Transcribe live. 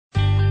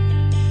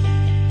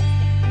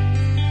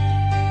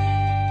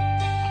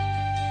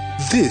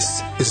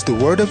This is the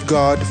Word of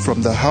God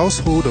from the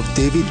Household of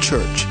David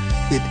Church.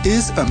 It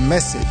is a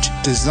message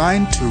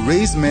designed to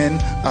raise men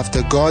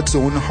after God's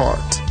own heart.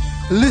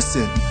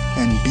 Listen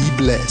and be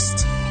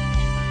blessed.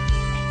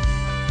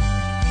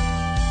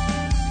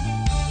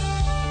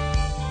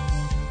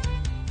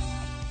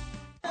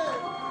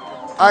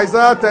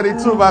 Isaiah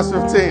 32 verse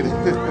 15.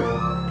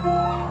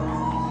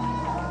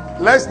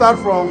 Let's start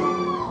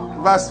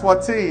from verse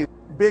 14.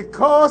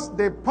 Because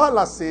the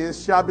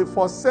palaces shall be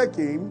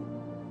forsaken,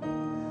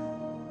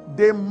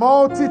 the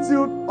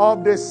multitude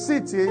of the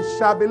city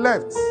shall be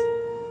left.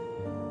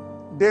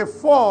 The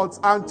forts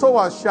and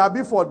towers shall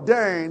be for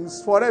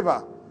dens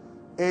forever,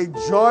 a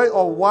joy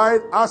of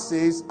wild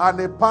asses and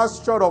a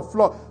pasture of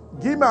flocks.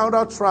 Give me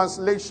another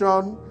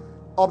translation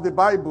of the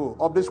Bible,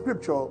 of the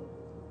scripture.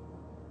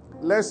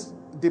 Let's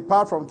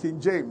depart from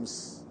King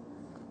James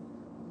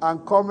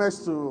and come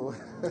to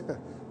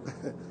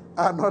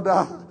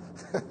another.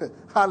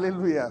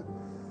 Hallelujah.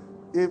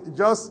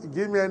 Just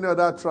give me any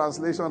other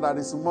translation that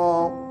is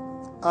more.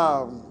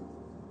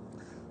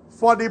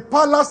 For the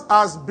palace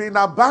has been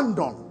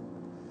abandoned,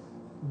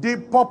 the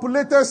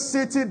populated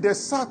city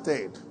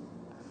deserted,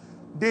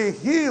 the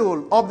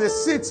hill of the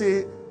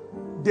city,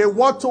 the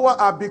watchtower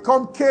have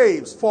become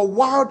caves for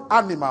wild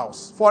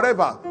animals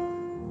forever,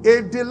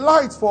 a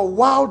delight for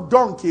wild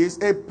donkeys,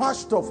 a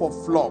pasture for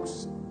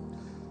flocks.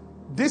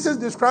 This is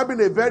describing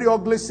a very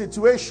ugly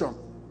situation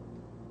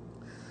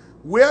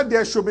where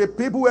there should be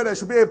people, where there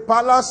should be a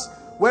palace,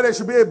 where there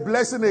should be a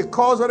blessing, a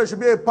cause, where there should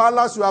be a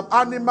palace. You have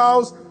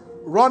animals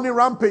running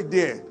rampant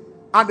there.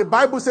 And the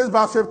Bible says,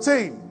 verse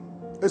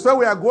 15, is where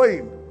we are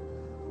going.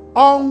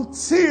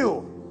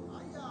 Until.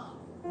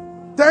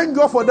 Thank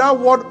God for that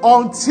word,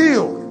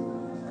 until.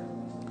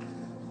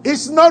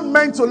 It's not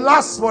meant to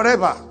last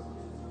forever.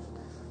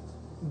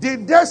 The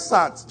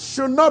desert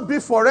should not be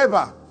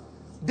forever.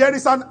 There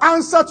is an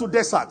answer to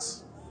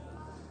deserts.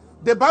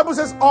 The Bible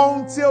says,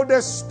 until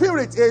the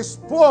Spirit is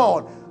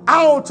poured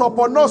out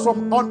upon us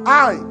from on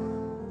high.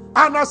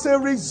 And as a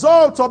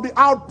result of the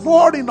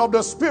outpouring of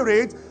the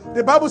Spirit,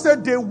 the Bible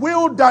said the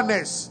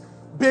wilderness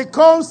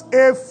becomes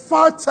a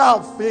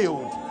fertile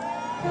field.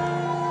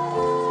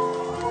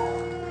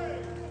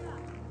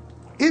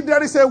 If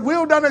there is a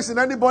wilderness in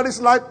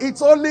anybody's life,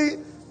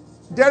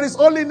 there is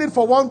only need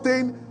for one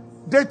thing,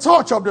 the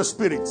touch of the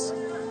Spirit.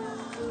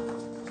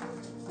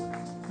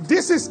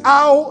 This is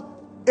how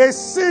a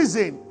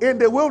season in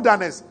the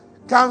wilderness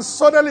can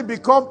suddenly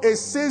become a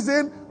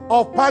season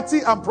of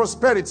party and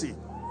prosperity.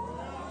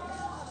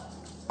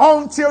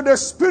 Until the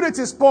Spirit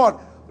is poured,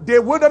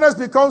 the wilderness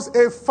becomes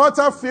a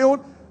fertile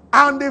field,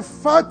 and the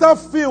fertile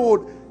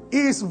field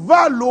is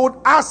valued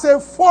as a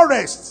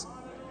forest.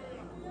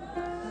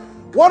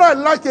 What I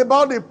like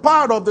about the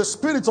power of the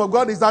Spirit of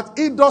God is that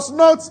it does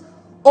not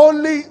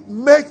only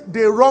make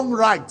the wrong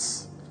right,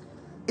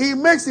 it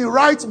makes the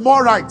right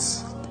more right.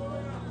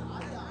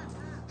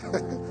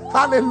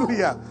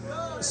 Hallelujah.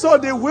 So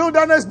the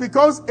wilderness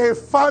becomes a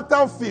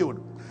fertile field.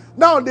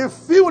 Now the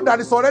field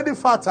that is already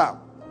fertile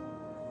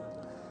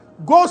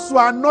goes to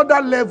another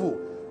level.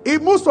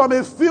 It moves from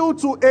a field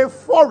to a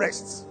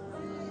forest.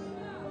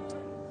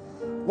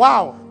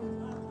 Wow.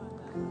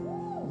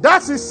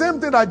 That's the same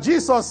thing that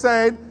Jesus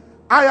said,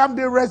 I am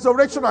the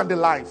resurrection and the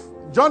life.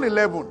 John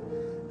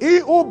 11. He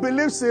who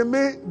believes in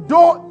me,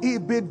 though he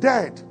be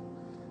dead,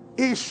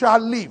 he shall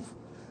live.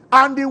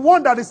 And the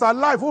one that is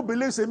alive who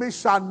believes in me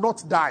shall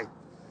not die.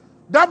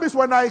 That means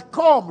when I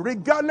come,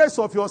 regardless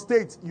of your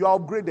state, you are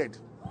upgraded.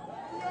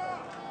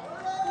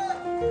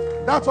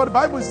 That's what the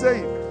Bible is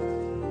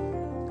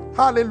saying.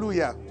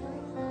 Hallelujah.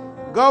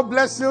 God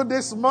bless you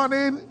this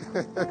morning.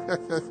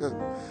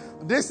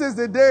 This is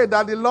the day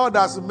that the Lord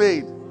has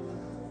made.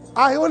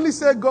 I only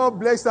say God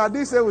bless you. I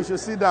didn't say we should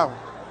sit down.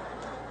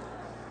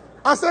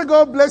 I said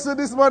God bless you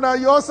this morning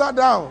and you all sat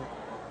down.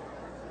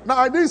 Now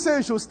I didn't say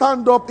you should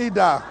stand up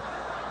either.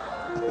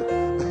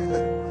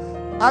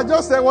 I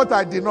just said what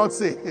I did not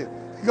say.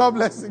 God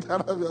bless you.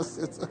 Can I have your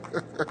seat?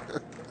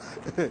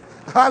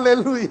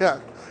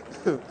 Hallelujah.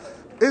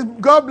 Is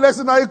God bless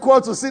you now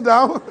equal to sit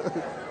down?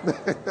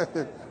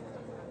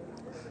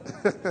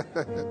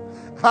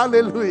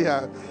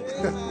 Hallelujah.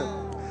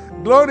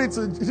 Glory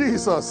to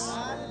Jesus.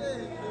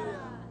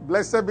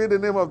 Blessed be the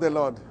name of the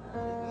Lord.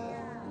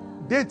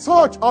 The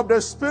touch of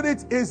the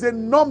Spirit is the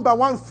number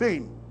one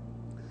thing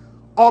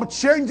of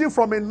changing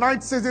from a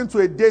night season to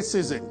a day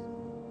season.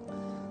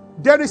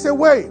 There is a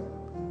way.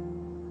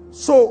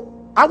 So,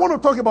 I want to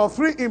talk about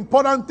three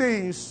important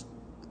things.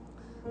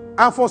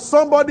 And for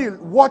somebody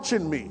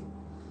watching me,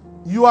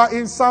 you are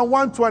in Psalm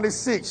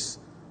 126.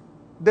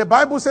 The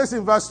Bible says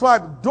in verse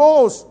 5,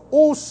 those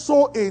who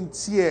sow in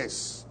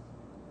tears.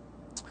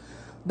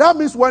 That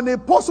means when a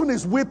person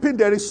is weeping,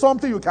 there is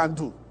something you can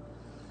do.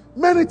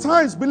 Many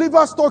times,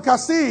 believers talk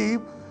as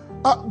if,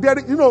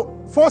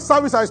 first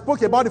service I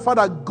spoke about the fact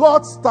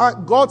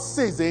that God's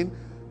season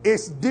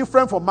is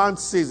different from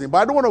man's season. But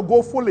I don't want to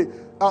go fully,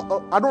 I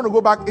don't want to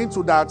go back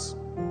into that.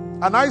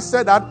 And I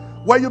said that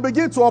when you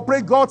begin to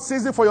operate God's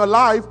season for your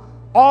life,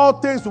 all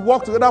things will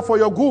work together for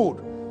your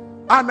good.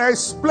 And I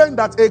explained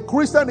that a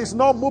Christian is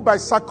not moved by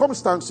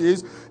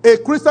circumstances. A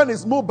Christian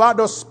is moved by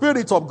the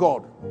Spirit of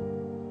God.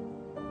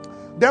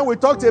 Then we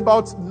talked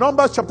about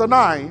Numbers chapter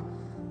 9,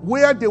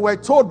 where they were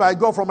told by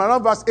God from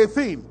around verse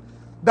 18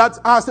 that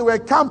as they were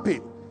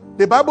camping,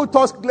 the Bible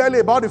talks clearly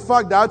about the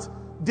fact that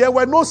there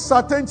were no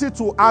certainty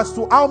as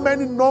to how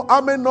many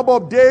number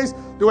of days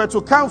they were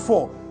to camp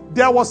for.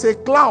 There was a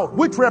cloud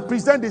which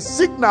represented the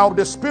signal of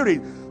the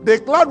Spirit. The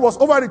cloud was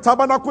over the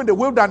tabernacle in the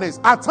wilderness.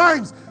 At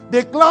times,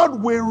 the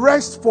cloud will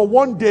rest for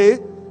 1 day,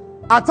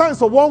 at times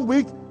for 1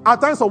 week, at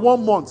times for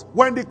 1 month.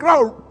 When the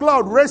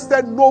cloud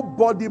rested,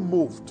 nobody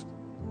moved.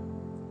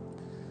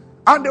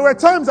 And there were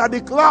times that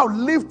the cloud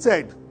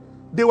lifted,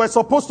 they were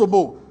supposed to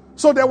move.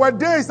 So there were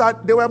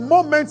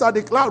moments that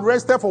the cloud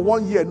rested for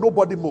 1 year,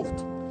 nobody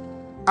moved.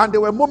 And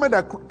there were moments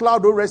that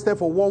cloud rested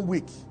for 1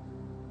 week.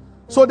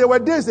 So there were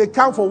days they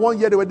camped for 1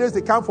 year, there were days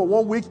they camped for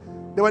 1 week,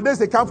 there were days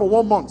they camped for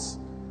 1 month.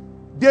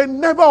 They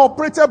never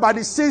operated by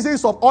the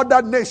seasons of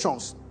other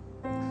nations.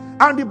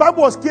 And the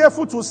Bible was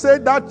careful to say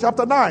that,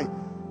 chapter 9,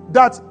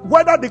 that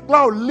whether the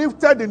cloud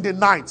lifted in the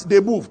night, they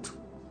moved.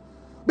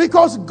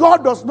 Because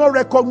God does not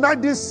recognize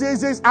these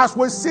seasons as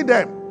we see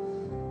them.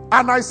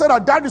 And I said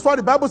that is why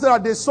the Bible said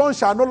that the sun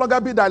shall no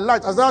longer be thy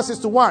light, Isaiah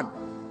 61.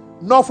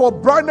 Nor for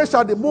brightness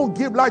shall the moon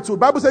give light to you.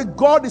 The Bible says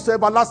God is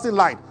everlasting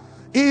light.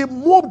 He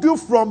moved you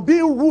from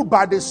being ruled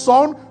by the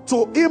sun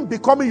to him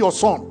becoming your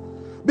son.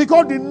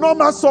 Because the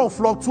normal sun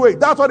fluctuates.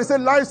 That's why they say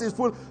life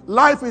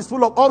is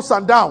full of ups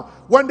and downs.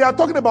 When they are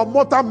talking about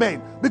mortal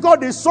men, because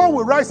the sun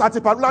will rise at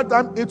a particular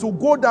time, it will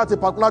go down at a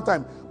particular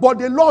time. But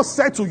the Lord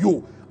said to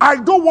you, I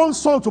don't want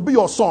sun to be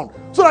your son,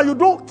 so that you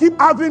don't keep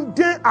having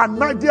day and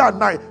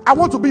night. I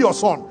want to be your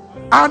son.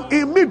 And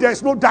in me there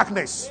is no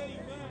darkness.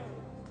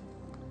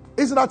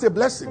 Isn't that a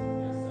blessing?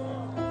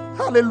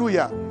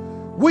 Hallelujah.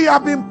 We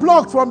have been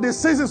plucked from the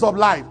seasons of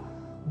life.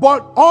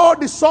 But all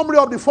the summary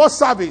of the first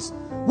service,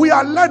 we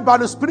are led by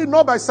the Spirit,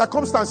 not by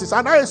circumstances.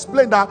 And I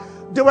explained that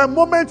there were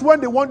moments when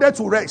they wanted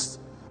to rest.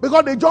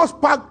 Because they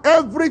just packed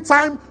every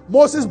time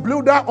Moses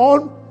blew that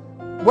horn.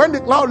 When the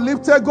cloud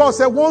lifted, God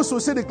said, once you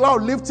see the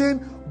cloud lifting,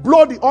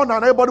 blow the horn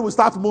and everybody will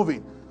start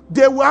moving.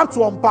 They will have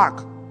to unpack,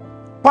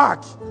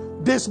 pack,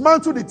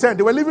 dismantle the tent.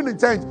 They were leaving the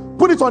tent,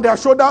 put it on their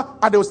shoulder,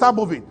 and they will start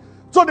moving.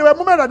 So there were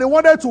moments that they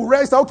wanted to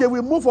rest. Okay, we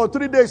move for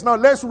 3 days now.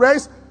 Let's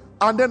rest.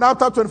 And then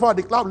after 24 hours,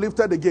 the cloud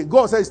lifted again.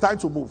 God said it's time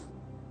to move.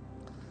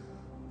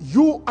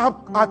 You have,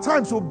 at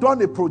times, you've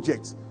done a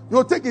project.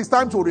 You'll take it's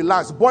time to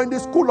relax. But in the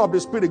school of the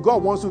Spirit,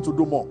 God wants you to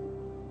do more.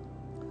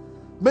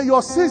 May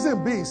your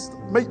season be,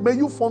 may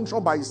you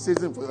function by His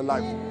season for your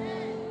life.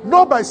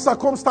 Not by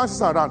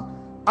circumstances around.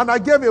 And I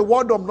gave a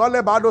word of knowledge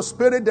about the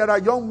Spirit. There are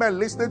young men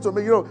listening to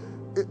me. You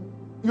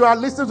are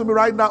listening to me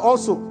right now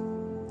also.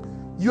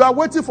 You are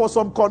waiting for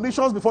some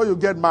conditions before you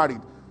get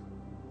married.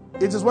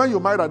 It is when you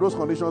marry that those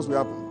conditions will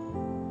happen.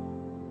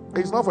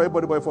 It's not for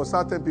everybody, but for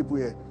certain people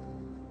here.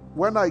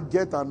 When I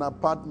get an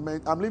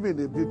apartment, I'm living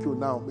in a BQ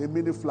now, a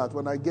mini flat.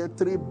 When I get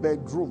 3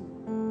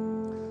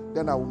 bedroom,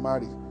 then I will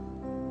marry.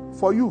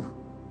 For you,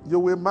 you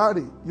will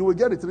marry. You will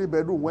get a 3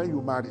 bedroom when you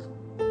marry.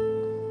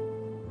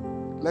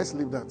 Let's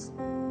leave that.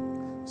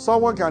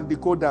 Someone can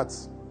decode that.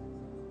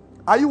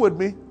 Are you with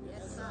me?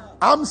 Yes, sir.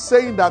 I'm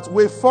saying that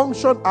we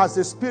function as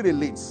the Spirit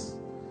leads.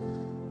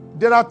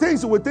 There are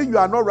things you will think you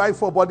are not right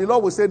for, but the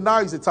Lord will say, now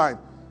is the time.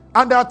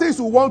 And there are things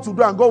you want to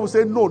do, and God will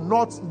say, no,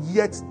 not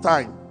yet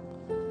time.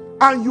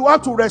 And you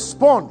have to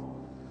respond.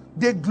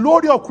 The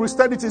glory of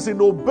Christianity is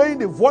in obeying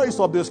the voice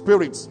of the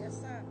Spirit.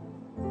 Yes, sir.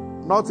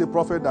 Not a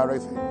prophet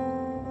directly.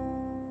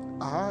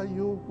 Are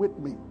you with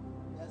me?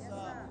 Yes,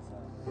 sir.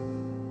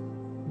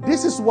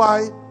 This is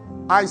why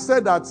I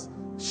said that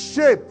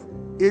shape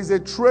is a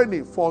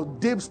training for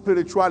deep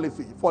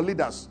spirituality, for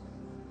leaders.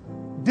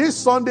 This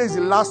Sunday is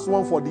the last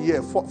one for the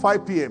year,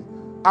 5 p.m.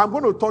 I'm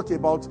going to talk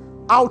about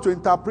how to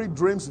interpret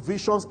dreams,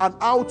 visions, and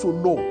how to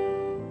know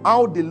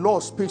how the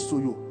Lord speaks to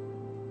you.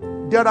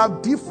 There are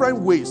different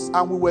ways,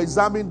 and we will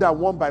examine that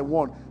one by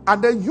one.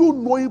 And then you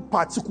know it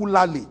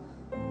particularly.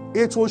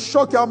 It will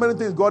shock you how many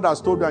things God has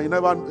told you, and you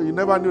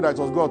never knew that it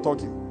was God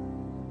talking.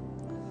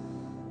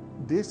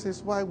 This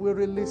is why we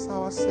release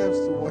ourselves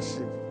to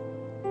worship.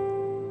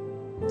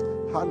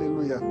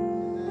 Hallelujah.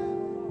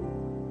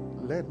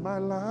 Let my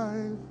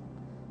life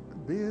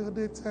build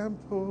the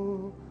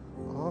temple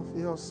of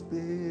your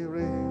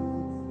Spirit.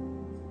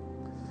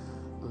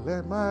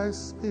 Let my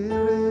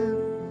spirit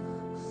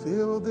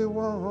feel the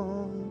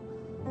warmth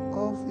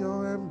of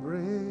your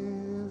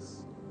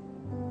embrace.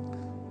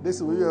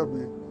 This will help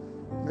me.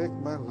 Make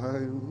my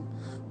life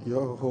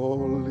your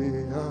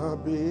holy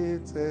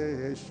habitation,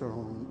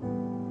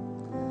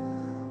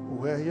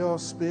 where your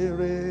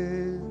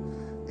Spirit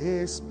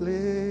is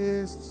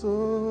pleased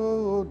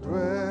to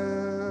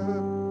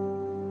dwell.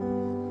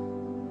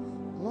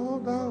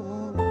 Lord, I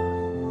want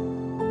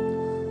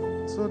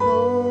to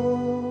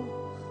know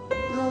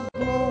your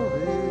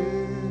glory.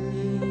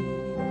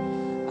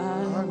 I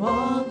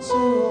want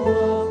to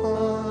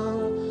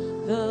offer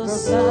the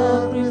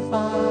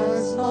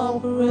sacrifice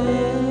of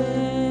praise.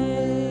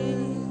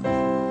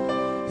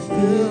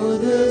 Fill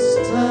this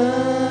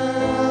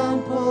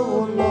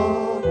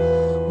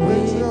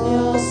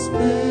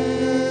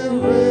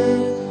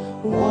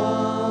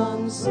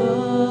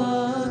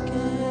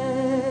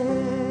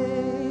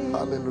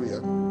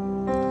Hallelujah.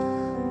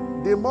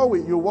 The more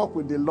you walk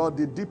with the Lord,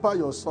 the deeper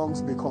your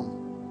songs become.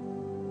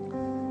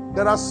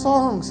 There are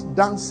songs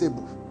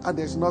danceable, and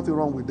there's nothing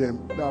wrong with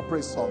them. There are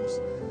praise songs.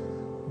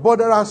 But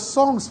there are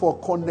songs for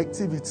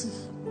connectivity.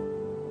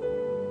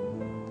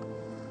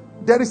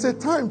 There is a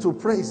time to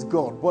praise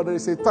God, but there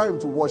is a time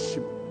to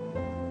worship.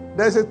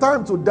 There is a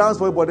time to dance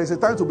for Him, but there is a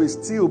time to be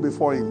still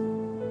before Him.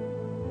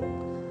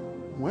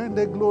 When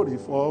the glory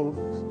falls,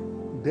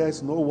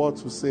 there's no word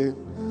to say.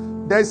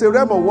 There is a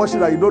realm of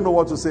worship that you don't know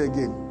what to say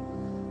again.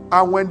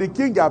 And when the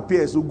King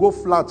appears, you go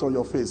flat on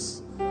your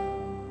face.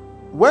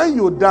 When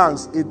you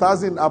dance, it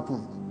hasn't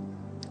happened.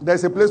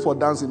 There's a place for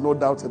dancing, no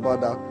doubt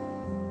about that.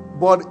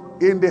 But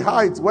in the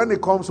height, when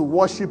it comes to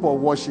worship or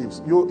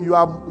worships, you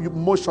are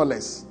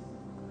motionless.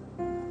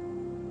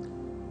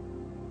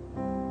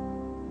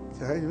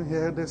 Can you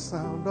hear the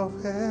sound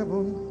of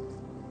heaven?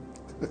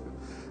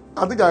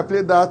 I think I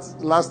played that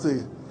last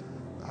week.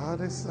 Ah,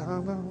 the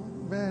sound of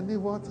many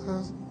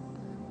waters.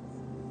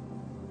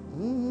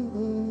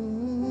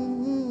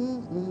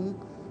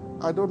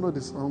 I don't know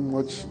the song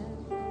much,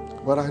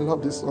 but I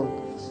love this song.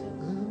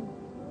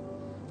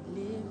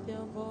 Lift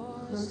your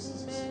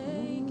voice,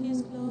 make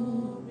His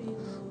glory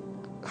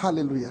known.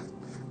 Hallelujah.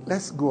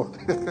 Let's go on.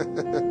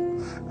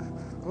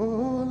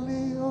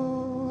 Holy,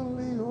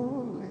 holy,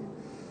 holy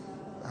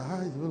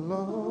are you,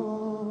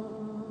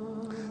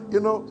 Lord. You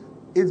know,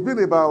 it's been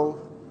about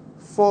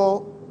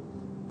 4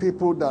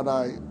 people that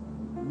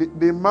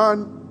the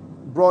man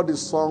brought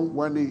this song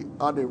when he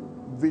had a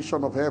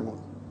vision of heaven.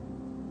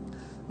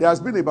 There has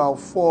been about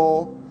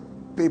 4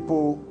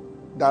 people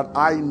that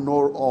I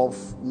know of,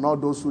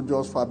 not those who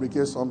just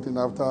fabricate something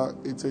after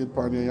it's a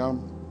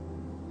pranayam,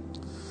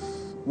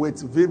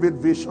 with vivid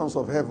visions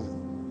of heaven.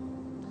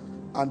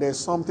 And there's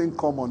something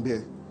common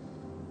there.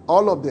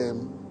 All of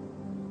them,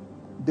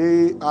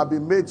 they have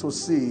been made to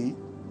see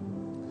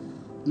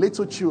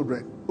little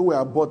children who were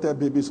aborted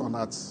babies on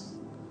earth.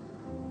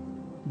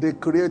 The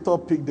Creator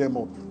picked them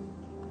up.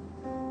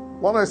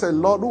 When I said,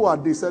 Lord, who are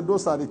they? He said,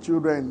 those are the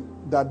children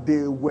that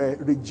they were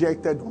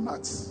rejected on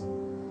earth.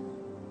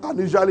 And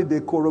usually they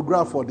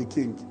choreograph for the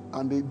king.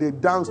 And they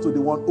dance to the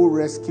one who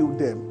rescued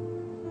them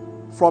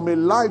from a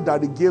life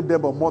that he gave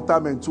them, but mortal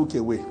men took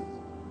away.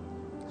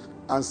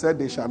 And said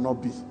they shall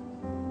not be.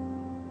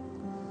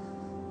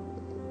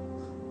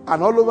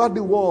 And all over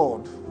the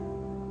world,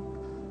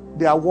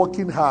 they are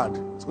working hard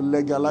to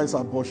legalize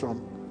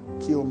abortion,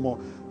 kill more.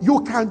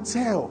 You can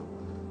tell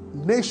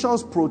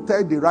nations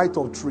protect the right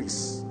of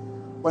trees.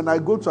 When I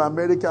go to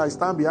America, I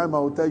stand behind my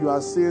hotel, you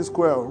are seeing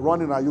squirrels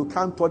running and you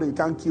can't touch them, you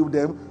can't kill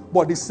them,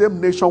 but the same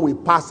nation will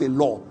pass a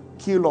law,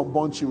 kill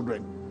unborn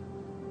children.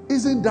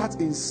 Isn't that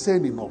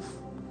insane enough?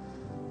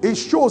 It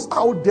shows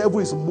how devil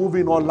is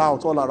moving all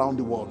out, all around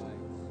the world.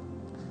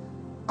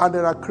 And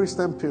there are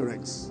Christian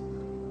parents.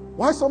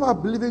 Why some are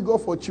believing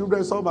God for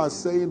children, some are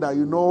saying that,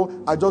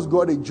 I just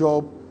got a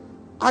job.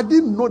 I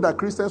didn't know that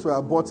Christians were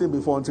aborting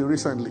before until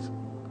recently.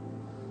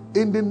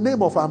 In the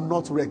name of I'm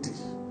not ready.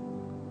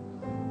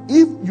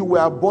 If you were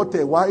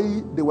aborted,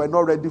 why they were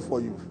not ready for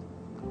you?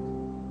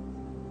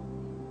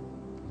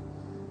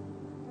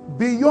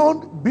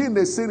 Beyond being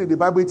a sin in the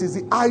Bible, it is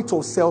the height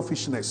of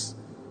selfishness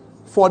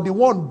for the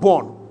one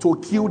born to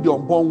kill the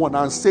unborn one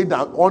and say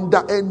that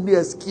under any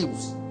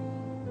excuse.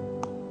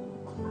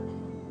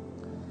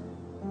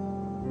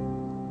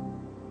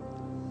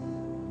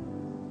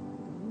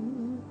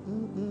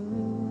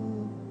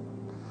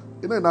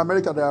 In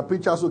America, there are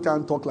preachers who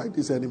can't talk like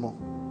this anymore.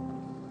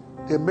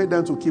 They made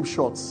them to keep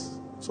short.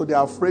 So they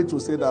are afraid to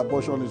say that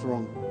abortion is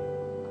wrong.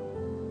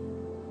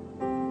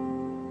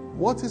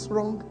 What is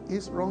wrong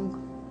is wrong.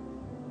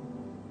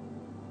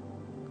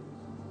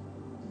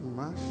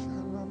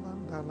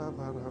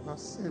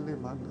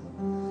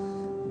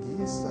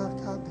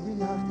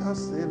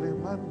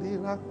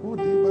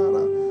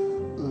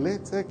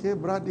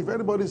 If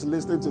anybody is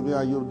listening to me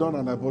and you've done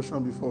an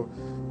abortion before,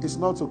 it's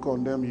not to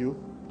condemn you.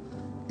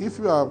 If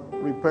you are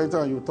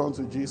repentant and you turn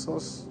to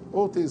Jesus,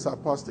 all things are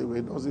passed away.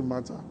 It doesn't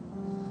matter.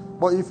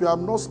 But if you have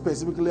not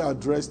specifically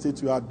addressed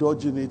it, you are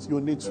dodging it, you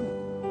need to.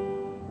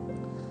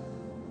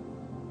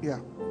 Yeah.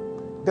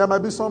 There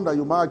might be some that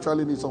you might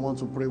actually need someone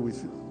to pray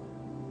with you.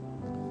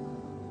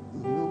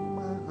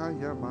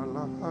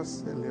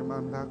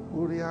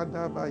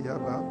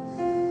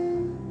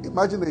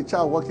 Imagine a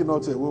child walking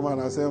up to a woman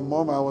and saying,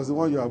 Mom, I was the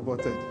one you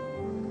aborted.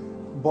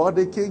 But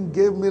the king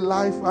gave me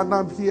life and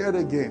I'm here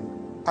again.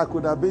 I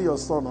could have been your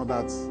son or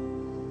that.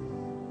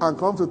 And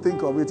come to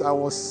think of it, I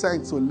was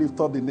sent to lift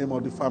up the name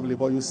of the family,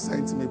 but you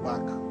sent me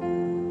back.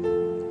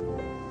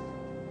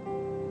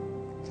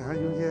 Can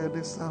you hear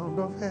the sound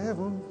of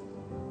heaven?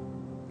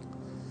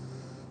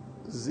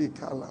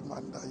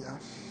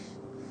 Zikalamandayash.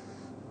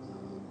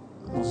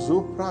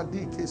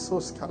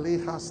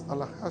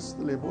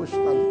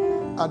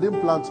 I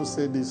didn't plan to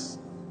say this.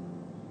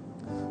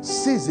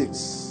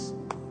 Seasons.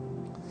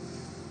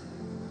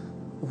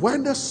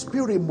 When the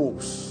Spirit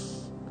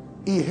moves,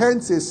 He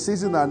ends a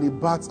season and He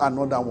bats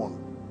another one.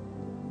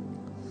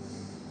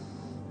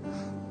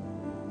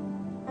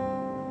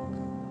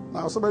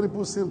 So many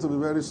people seem to be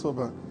very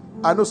sober.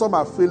 I know some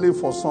are feeling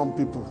for some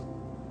people.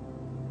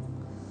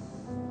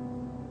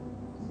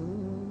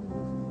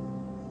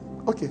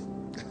 Okay.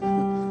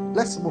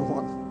 Let's move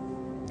on.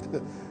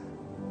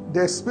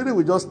 The Spirit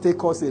will just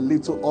take us a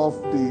little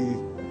off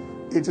the...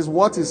 It is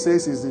what it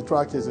says is the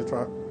track, is the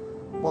track.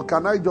 But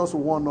can I just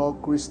warn all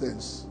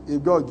Christians,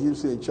 if God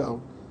gives you a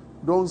child,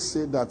 don't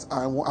say that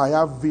I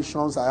have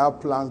visions, I have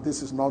plans,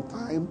 this is not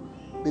time,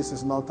 this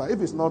is not time.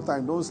 If it's not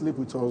time, don't sleep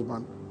with your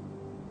husband.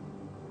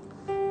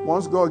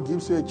 Once God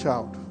gives you a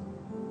child,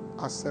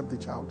 accept the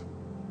child.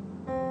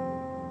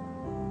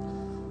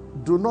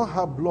 Do not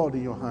have blood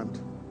in your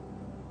hand.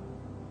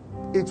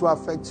 It will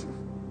affect you.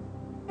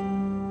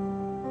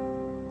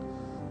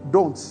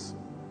 Don't.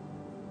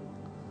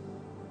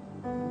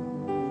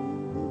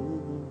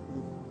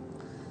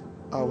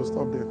 I will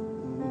stop there.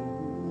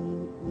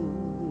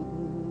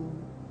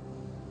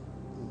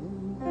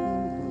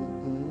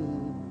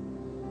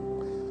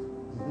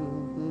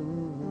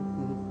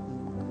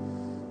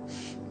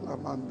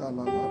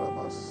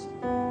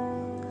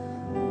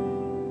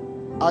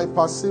 I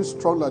perceive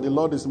strongly that the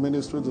Lord is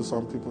ministering to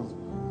some people.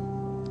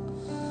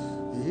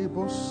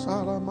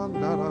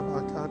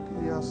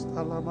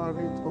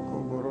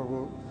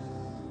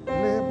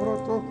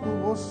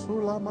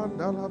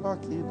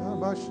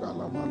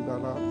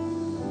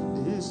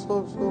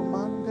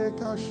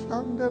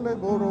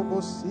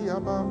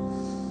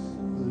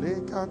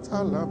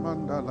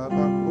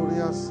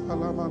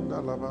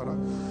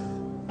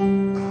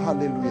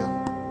 Hallelujah.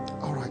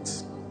 All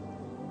right.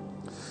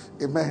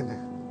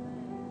 Amen.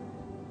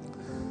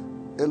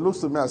 It looks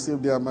to me as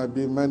if there might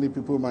be many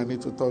people might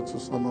need to talk to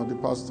some of the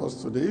pastors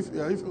today.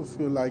 If you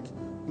feel like,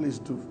 please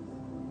do.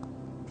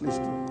 Please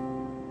do.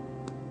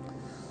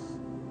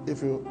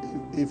 If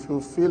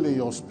you feel in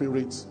your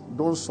spirit,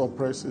 don't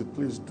suppress it.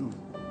 Please do.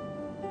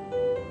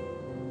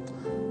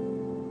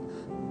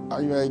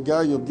 Are you a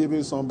guy, you're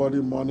giving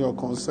somebody money or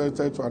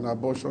consented to an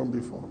abortion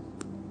before?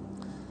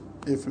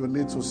 If you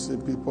need to see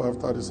people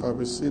after the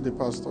service, see the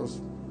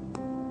pastors.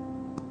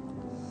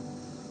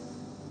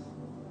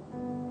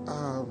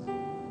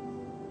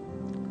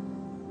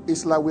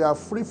 It's like we are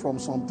free from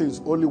some things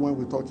only when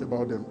we talk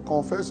about them.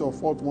 Confess your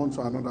fault one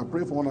to another.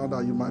 Pray for one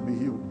another, you might be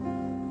healed.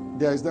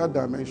 There is that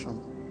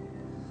dimension.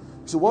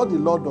 So what the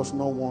Lord does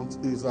not want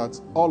is that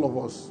all of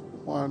us,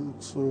 1,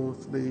 2,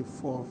 3,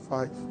 4,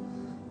 5,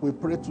 we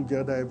pray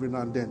together every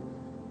now and then.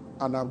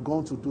 And I'm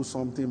going to do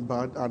something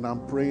bad and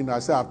I'm praying. I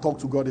say I've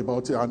talked to God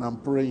about it and I'm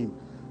praying.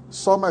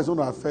 Some is going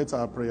to affect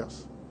our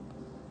prayers.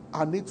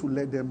 I need to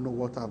let them know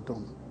what I've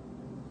done.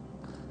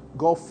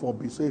 God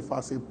forbid. So if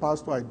as a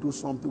pastor I do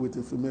something with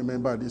a female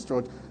member of this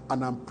church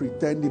and I'm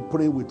pretending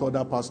praying with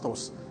other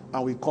pastors,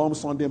 and we come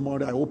Sunday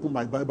morning, I open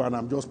my Bible and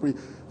I'm just praying,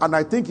 and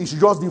I think it should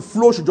just, the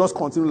flow should just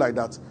continue like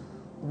that.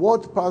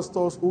 Watch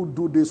pastors who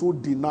do this, who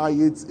deny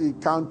it,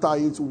 counter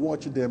it,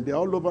 watch them. They're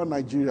all over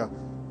Nigeria.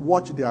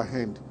 Watch their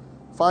hand.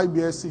 5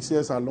 years, 6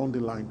 years along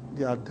the line,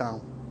 they are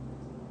down.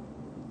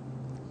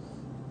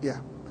 Yeah.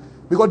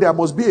 Because there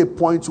must be a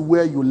point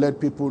where you let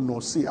people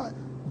know, see,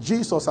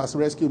 Jesus has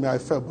rescued me, I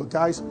fell. But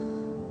guys,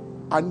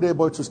 I need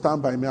everybody to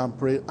stand by me and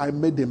pray. I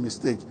made a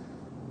mistake.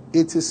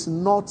 It is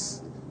not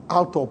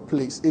out of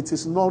place. It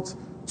is not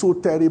too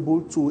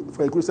terrible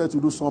for a Christian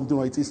to do something,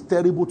 or it is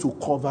terrible to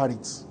cover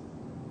it.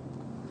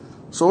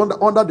 So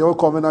under the old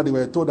covenant, they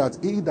were told that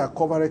he that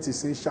covereth his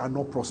sin shall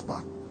not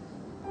prosper.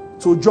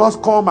 So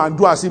just come and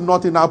do as if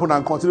nothing happened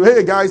and continue.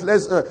 Hey guys,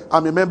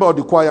 I'm a member of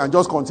the choir, and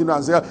just continue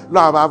and say, no,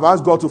 I've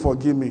asked God to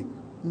forgive me.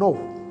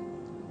 No.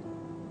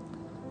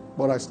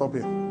 But I stop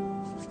here.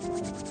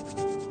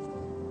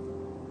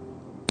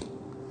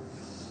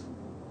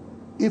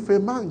 If a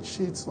man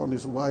cheats on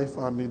his wife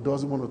and he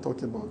doesn't want to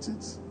talk about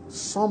it,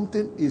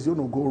 something is going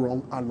to go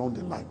wrong along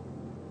the line.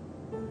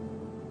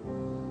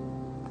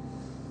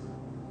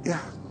 Yeah.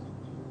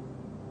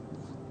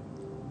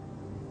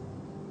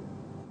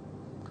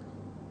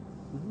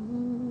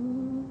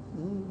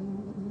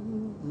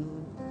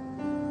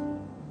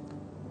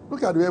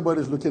 Look at the way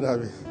everybody's looking at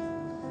me.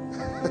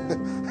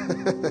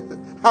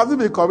 Have you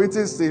been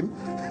committing sin?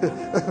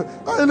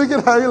 Are you looking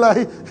at me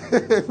like...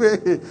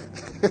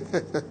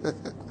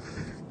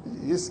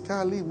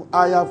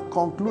 I have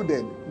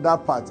concluded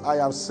that part. I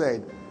have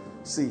said,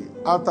 see,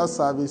 after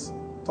service,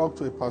 talk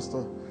to a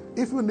pastor.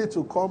 If you need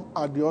to come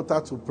at the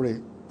altar to pray,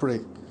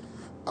 pray.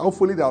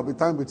 Hopefully there will be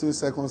time between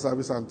second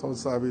service and third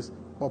service,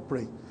 but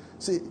pray.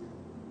 See,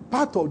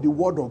 part of the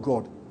word of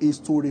God is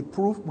to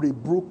reprove,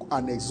 rebuke,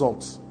 and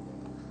exhort.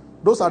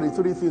 Those are the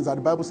three things that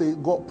the Bible says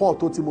Paul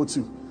told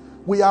Timothy.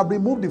 We have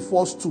removed the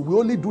first two. We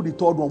only do the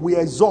third one. We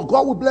exhort.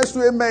 God will bless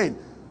you. Amen.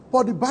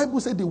 But the Bible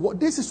said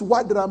this is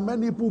why there are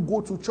many people who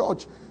go to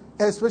church,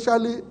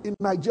 especially in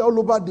Nigeria, all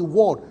over the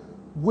world,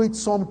 with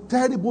some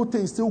terrible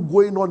things still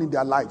going on in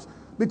their lives.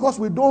 Because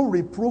we don't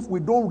reprove, we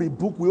don't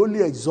rebuke, we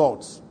only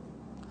exhort.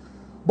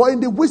 But in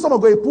the wisdom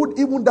of God, He put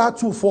even that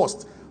too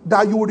first.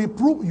 That you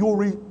reprove, you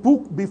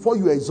rebuke before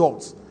you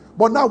exhort.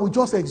 But now we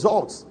just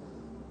exhort.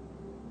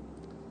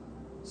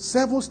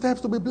 7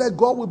 steps to be blessed.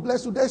 God will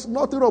bless you. There's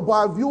nothing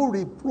about, have you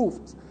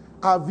reproved?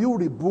 have you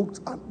rebuked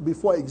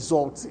before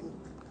exalting?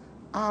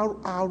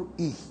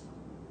 RRE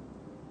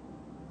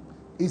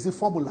is the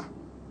formula.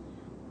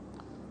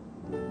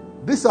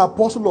 This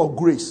apostle of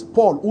grace,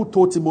 Paul, who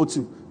told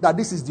Timothy that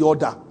this is the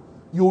order.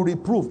 You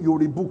reprove, you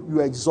rebuke,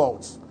 you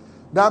exalt.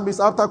 That means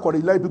after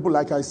correcting people,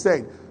 like I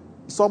said,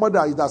 somebody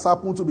that it has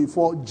happened to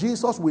before,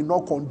 Jesus will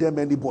not condemn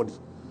anybody.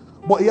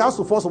 But he has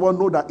to first of all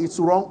know that it's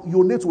wrong.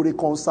 You need to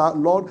reconcile,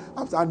 Lord.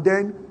 And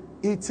then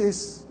it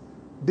is,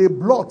 the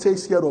blood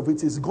takes care of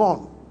it. It's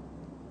gone.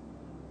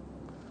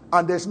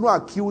 And there's no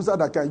accuser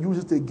that can use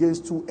it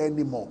against you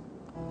anymore.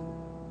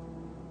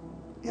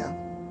 Yeah.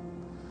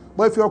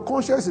 But if your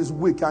conscience is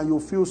weak and you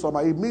feel somehow,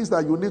 it means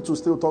that you need to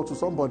still talk to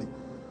somebody.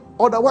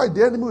 Otherwise,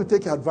 the enemy will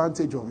take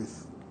advantage of it.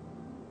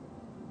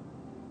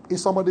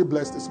 Is somebody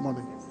blessed this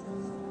morning?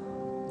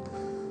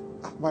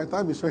 My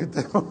time is showing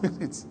 10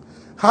 minutes.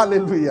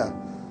 Hallelujah.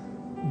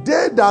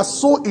 They that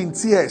sow in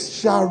tears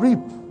shall reap.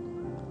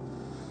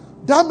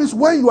 That means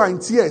when you are in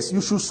tears,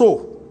 you should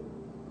sow.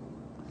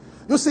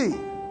 You see,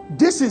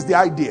 this is the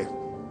idea.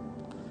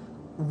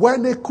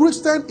 When a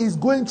Christian is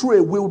going through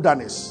a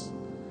wilderness,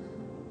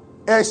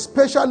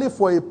 especially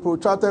for a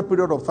protracted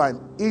period of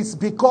time, it's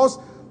because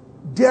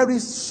there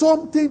is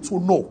something to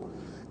know.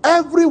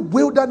 Every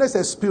wilderness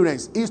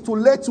experience is to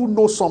let you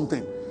know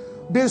something.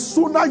 The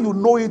sooner you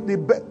know it,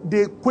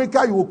 the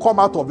quicker you will come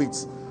out of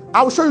it.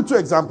 I will show you two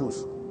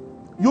examples.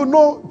 You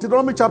know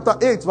Deuteronomy chapter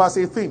 8 verse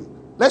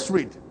 18. Let's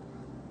read.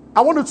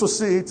 I want you to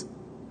see it.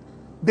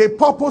 The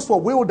purpose for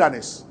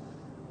wilderness.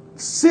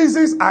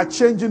 Seasons are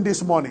changing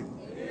this morning.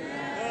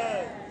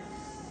 Yes.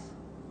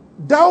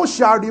 Thou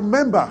shalt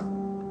remember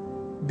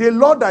the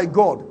Lord thy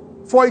God,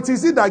 for it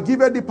is he that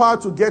giveth thee power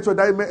to get to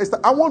thy.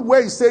 I want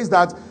where he says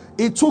that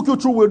he took you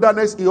through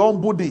wilderness, he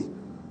humbled thee.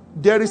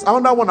 There is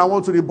another one I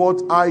want to read,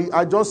 but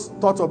I just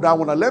thought of that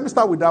one. Let me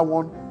start with that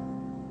one.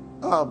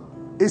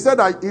 He said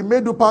that he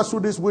made you pass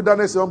through this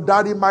wilderness,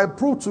 that he might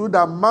prove to you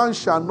that man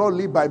shall not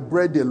live by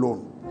bread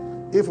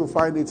alone. If you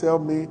find it, tell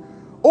me.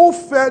 Who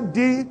fed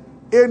thee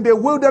in the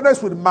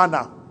wilderness with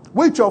manna,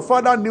 which your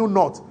father knew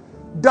not,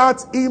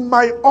 that he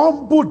might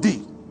humble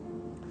thee,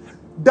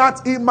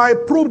 that he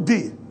might prove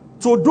thee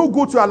to do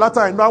good to your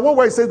latter end. Now, one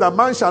way it says that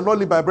man shall not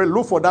live by bread.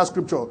 Look for that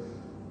scripture.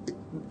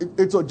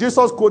 It's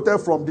Jesus quoted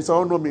from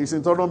Deuteronomy. It's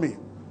in Deuteronomy.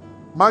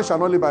 Man shall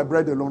not live by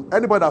bread alone.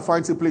 Anybody that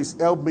finds it, please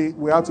help me.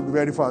 We have to be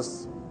very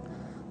fast.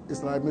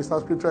 It's like Mr.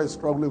 Scripture is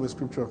struggling with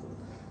scripture.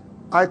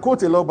 I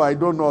quote a lot, but I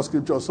don't know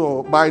scripture.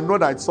 But I know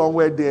that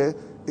somewhere there,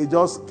 it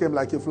just came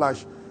like a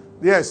flash.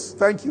 Yes,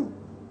 thank you.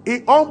 He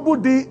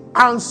humbled thee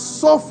and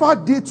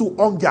suffered thee to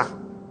hunger.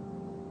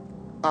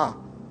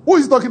 Who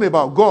is he talking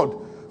about? God.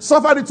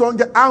 Suffered thee to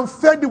hunger and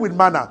fed thee with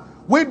manna,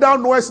 which thou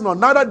knowest not,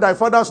 neither thy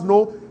fathers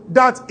know,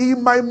 that he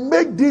might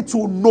make thee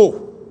to know.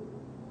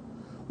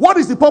 What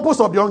is the purpose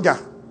of the hunger?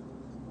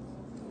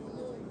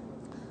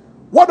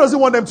 What does he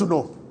want them to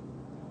know?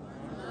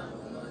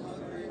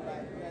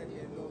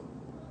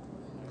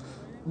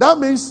 That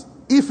means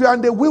if you are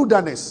in the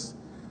wilderness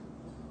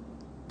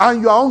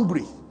and you are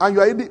hungry and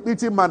you are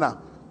eating manna,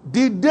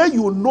 the day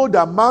you know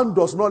that man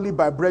does not live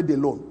by bread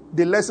alone,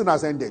 the lesson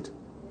has ended.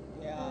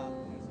 Yeah.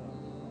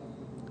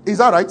 Is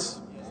that right?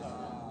 Yeah.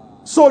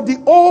 So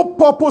the whole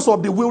purpose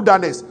of the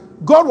wilderness,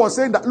 God was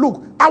saying that,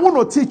 look, I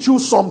want to teach you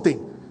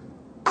something.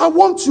 I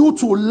want you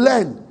to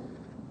learn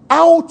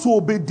how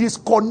to be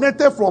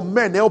disconnected from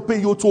men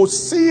helping you to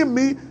see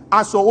me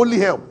as your only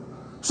help.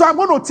 So I'm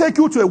going to take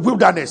you to a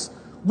wilderness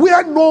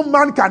where no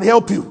man can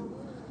help you.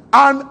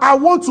 And I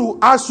want to,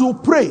 as you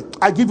pray,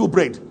 I give you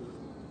bread.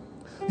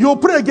 You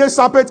pray against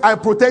serpents, I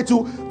protect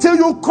you, till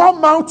you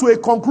come out to a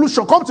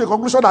conclusion. Come to a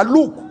conclusion that,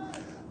 look,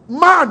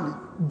 man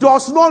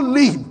does not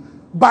live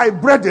by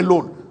bread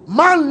alone.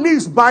 Man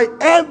lives by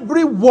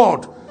every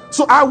word.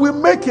 So I will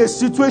make a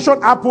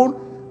situation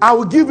happen. I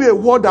will give you a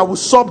word that will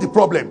solve the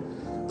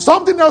problem.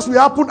 Something else will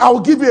happen. I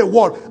will give you a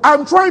word.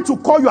 I'm trying to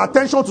call your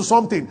attention to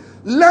something.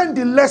 Learn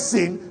the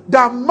lesson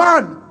that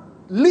man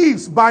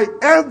lives by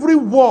every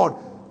word.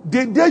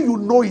 The day you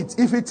know it,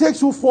 if it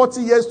takes you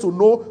 40 years to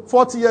know,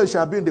 40 years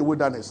shall be in the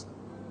wilderness.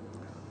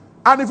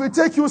 And if it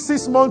takes you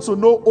 6 months to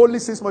know, only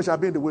 6 months shall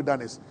be in the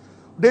wilderness.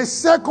 The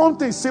second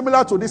thing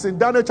similar to this in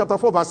Daniel chapter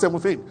 4 verse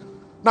 17.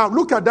 Now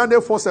look at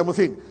Daniel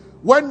 4:17.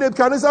 When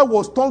Nebuchadnezzar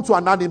was turned to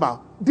an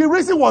animal, the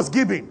reason was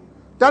given.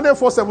 Daniel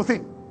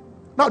 4:17.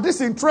 Now this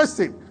is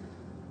interesting.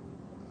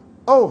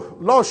 Oh,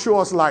 Lord, show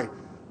us light.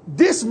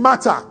 This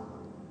matter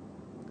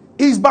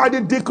is by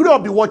the decree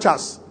of the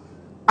watchers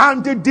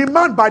and the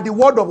demand by the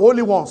word of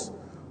holy ones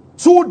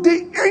to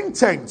the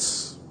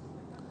intent.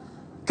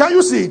 Can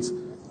you see it?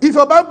 If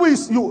your Bible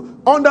is,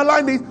 you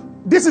underline it,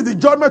 this is the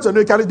judgment on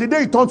Nebuchadnezzar. The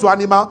day he turned to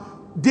animal,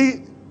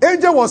 the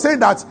angel was saying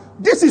that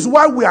this is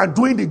why we are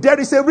doing it. There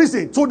is a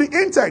reason. To the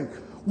intent.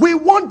 We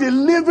want the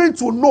living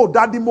to know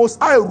that the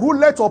Most High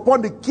ruleth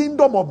upon the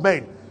kingdom of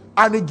men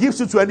and he gives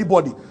it to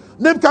anybody.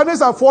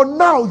 Nebuchadnezzar, for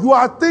now you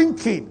are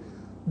thinking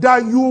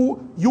that you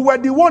were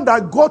the one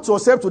that got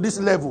yourself to this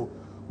level.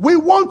 We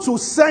want to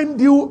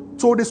send you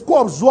to the school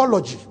of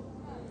zoology.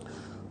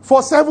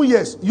 For 7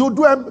 years, you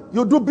do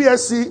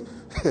BSc,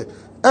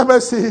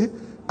 MSc,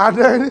 and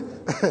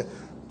then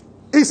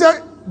he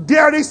said,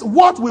 there is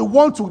what we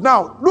want to.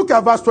 Now, look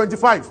at verse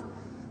 25.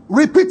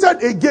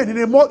 Repeated again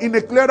in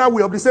a clearer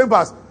way of the same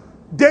verse.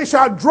 They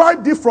shall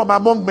drive thee from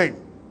among men.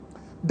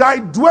 Thy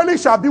dwelling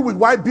shall be with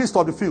wild beasts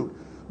of the field.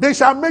 They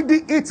shall make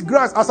thee eat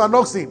grass as an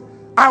oxen,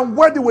 and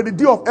wed thee with the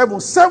dew of heaven.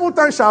 7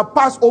 times shall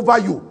pass over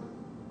you.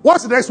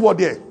 What's the next word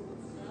there?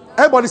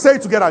 Everybody say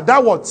it together.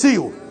 That word,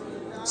 till.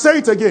 Say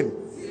it again.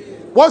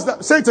 What's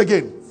that? Say it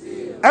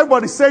again.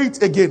 Everybody say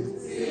it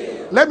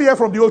again. Let me hear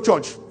from the old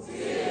church.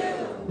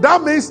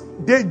 That means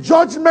the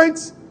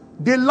judgment,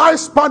 the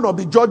lifespan of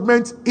the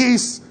judgment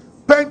is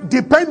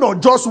depend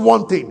on just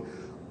one thing.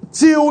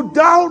 Till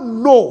thou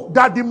know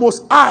that the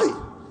Most High,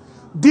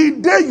 the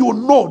day you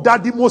know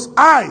that the Most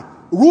High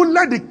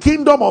ruled the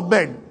kingdom of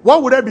men,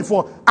 what would that be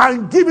for?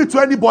 And give it to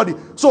anybody.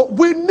 So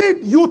we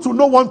need you to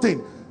know one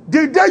thing.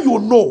 The day you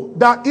know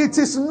that it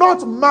is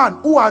not man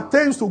who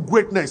attains to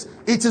greatness,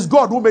 it is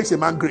God who makes a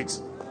man great.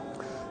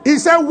 He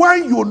said,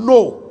 when you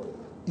know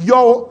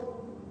your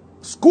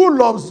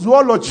school of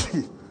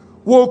zoology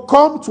will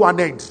come to an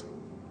end.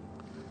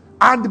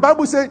 And the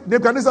Bible said,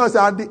 Nebuchadnezzar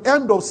said, at the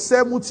end of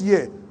 7th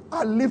year,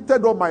 I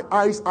lifted up my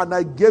eyes and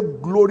I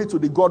gave glory to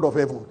the God of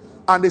heaven.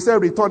 And they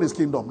said, return his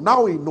kingdom.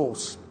 Now he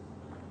knows.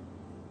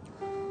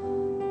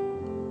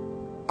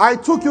 I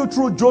took you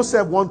through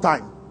Joseph one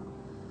time.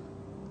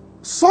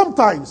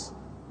 Sometimes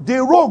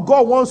the role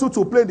God wants you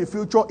to play in the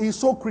future is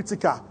so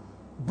critical.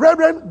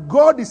 Brethren,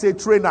 God is a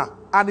trainer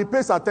and he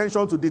pays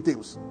attention to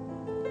details.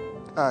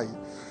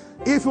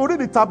 If you read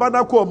the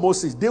tabernacle of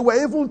Moses, they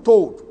were even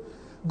told,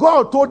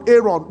 God told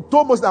Aaron,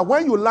 told Moses that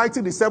when you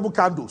lighten the 7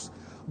 candles,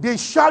 the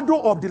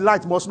shadow of the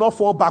light must not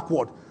fall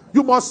backward.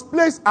 You must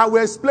place, I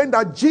will explain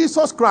that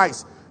Jesus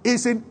Christ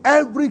is in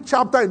every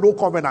chapter in Old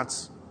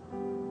Covenant.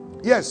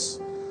 Yes.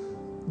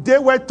 They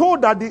were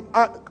told that the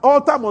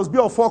altar must be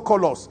of 4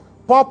 colors.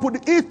 Purple,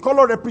 each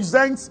color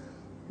represents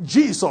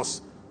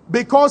Jesus.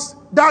 Because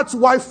that's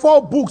why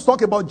 4 books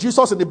talk about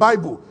Jesus in the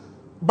Bible.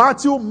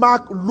 Matthew,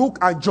 Mark, Luke,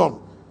 and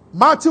John.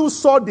 Matthew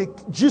saw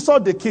Jesus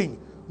the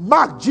king.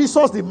 Mark,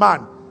 Jesus the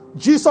man.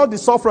 Jesus the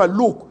sufferer,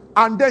 Luke.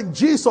 And then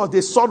Jesus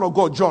the son of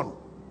God, John.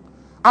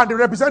 And they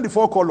represent the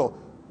 4 colors.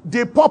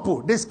 The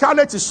purple, the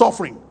scarlet is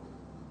suffering.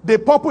 The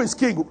purple is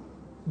king.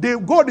 The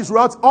gold is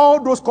wrath.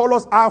 All those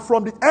colors are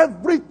from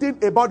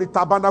everything about the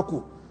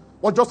tabernacle.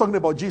 We're just talking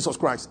about Jesus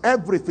Christ.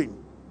 Everything.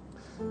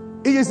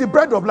 He is the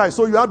bread of life,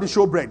 so you have the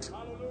showbread.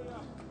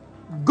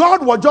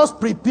 God was just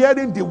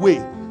preparing the way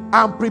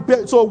and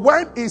prepare. So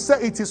when he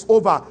said it is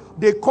over,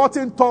 the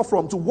curtain tore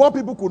from to what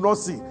people could not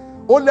see.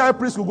 Only a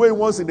priest could go in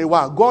once in a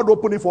while. God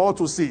opened it for all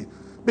to see.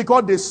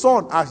 Because the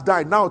son has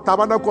died. Now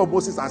tabernacle of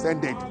Moses has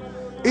ended.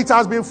 It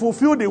has been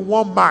fulfilled in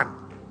one man.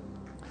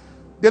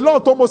 The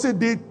Lord told Moses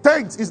the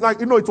tent is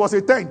like, it was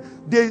a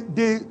tent.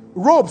 The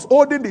ropes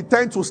holding the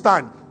tent to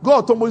stand.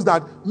 God told Moses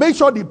that make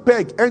sure the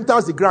peg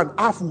enters the ground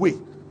halfway.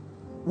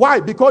 Why?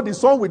 Because the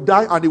son will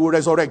die and he will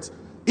resurrect.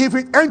 If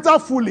it entered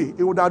fully,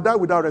 he would have died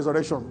without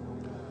resurrection.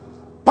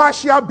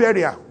 Partial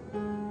burial.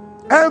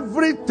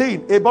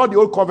 Everything about the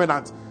old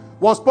covenant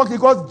was spoken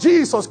because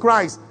Jesus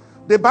Christ,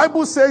 the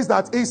Bible says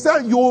that he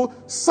said you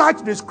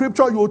search the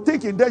scripture, you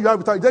think in there you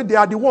have it. They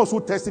are the ones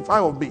who testify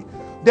of me.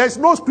 There's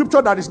no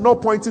scripture that is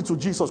not pointing to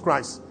Jesus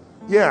Christ.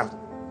 Yeah.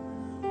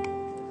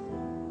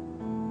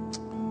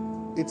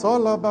 It's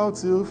all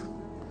about you.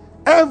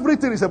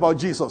 Everything is about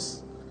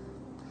Jesus.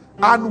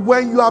 And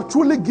when you have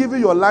truly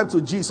given your life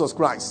to Jesus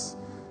Christ,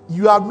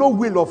 you have no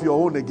will of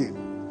your own again.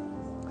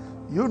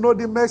 You know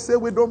the message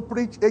we don't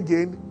preach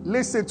again.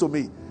 Listen to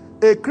me.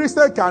 A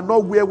Christian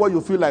cannot wear what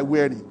you feel like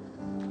wearing.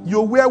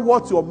 You wear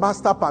what your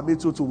master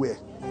permits you to wear.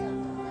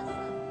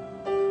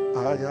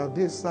 I have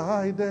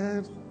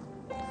decided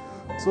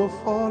to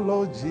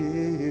follow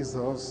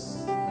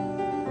Jesus.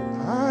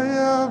 I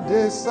have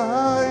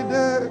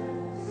decided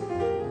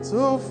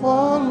to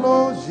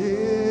follow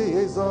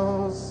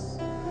Jesus.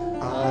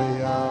 I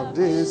have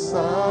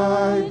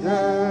decided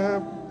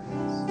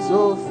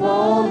to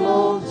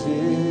follow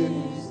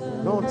Jesus.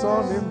 No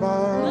turning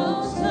back.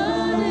 No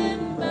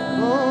turning back.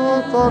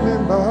 No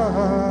turning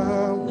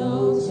back.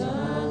 No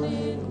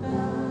turning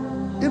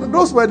back.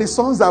 Those were the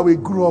songs that we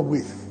grew up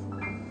with.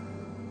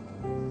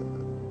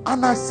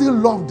 And I still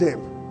love them.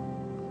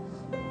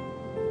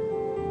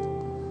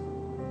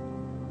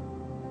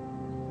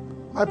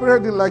 My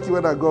parents didn't like it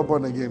when I got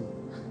born again.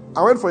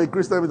 I went for a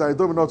Christian meeting and they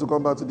told me not to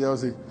come back to the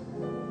house.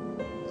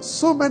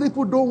 So many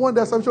people don't want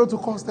their salvation to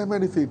cost them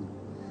anything.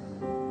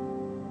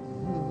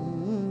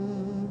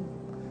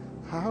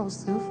 I'll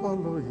still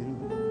follow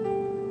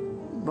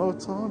you. No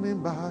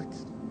turning back.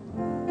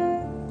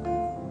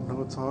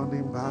 No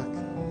turning back.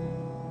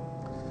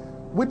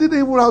 We didn't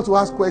even have to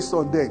ask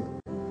questions then.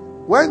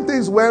 When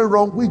things went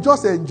wrong, we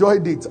just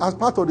enjoyed it as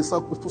part of the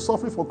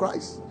suffering for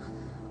Christ.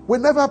 We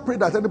never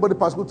prayed that anybody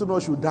persecuting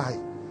us should die.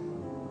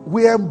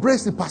 We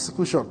embraced the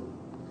persecution.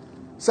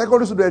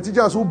 Secondly, to the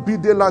teachers who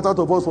beat the light out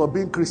of us for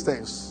being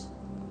Christians.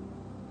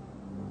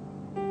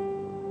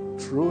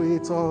 Through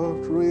it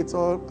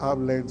all, I've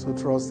learned to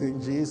trust in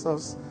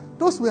Jesus.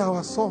 Those were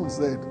our songs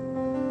then.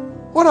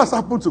 What has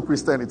happened to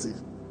Christianity?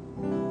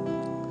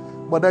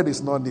 But that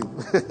is not new.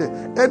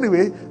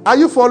 Anyway, are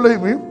you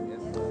following me?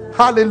 Yes,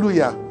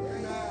 hallelujah.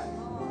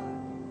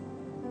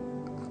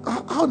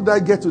 How did I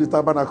get to the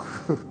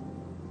tabernacle?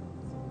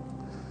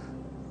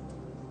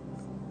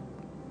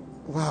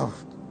 Wow.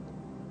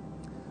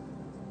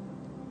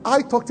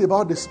 I talked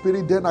about the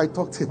Spirit, then I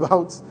talked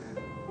about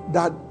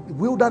that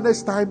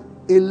wilderness time,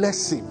 a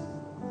lesson.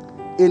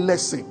 A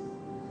lesson.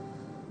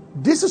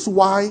 This is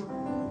why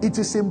it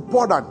is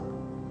important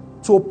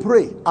to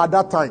pray at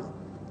that time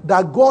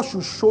that God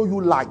should show you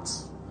light.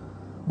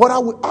 But I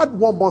will add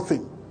one more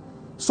thing.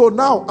 So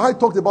now I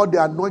talked about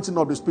the anointing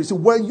of the Spirit. See,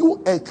 when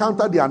you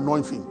encounter the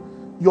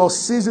anointing, your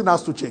season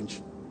has to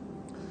change.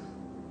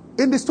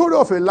 In the story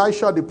of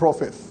Elisha the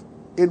prophet,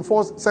 in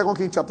 2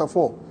 Kings chapter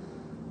 4,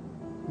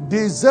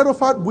 the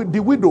Zarephath with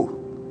the widow,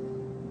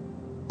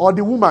 or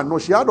the woman, no,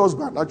 she had a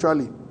husband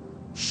actually.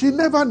 She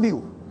never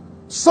knew.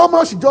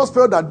 Somehow she just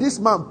felt that this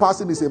man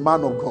passing is a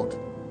man of God.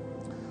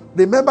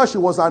 Remember, she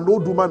was an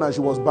old woman and she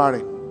was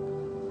barren.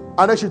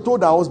 And then she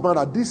told her husband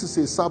that this is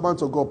a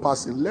servant of God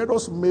passing. Let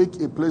us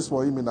make a place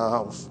for him in our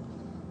house.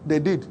 They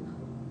did.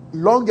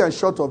 Long and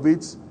short of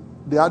it,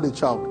 they had a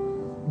child.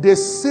 The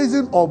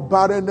season of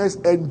barrenness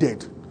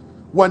ended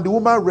when the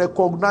woman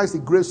recognized the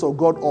grace of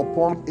God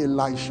upon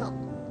Elisha.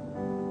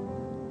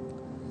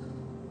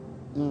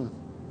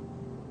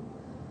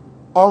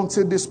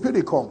 Until the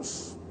Spirit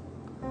comes.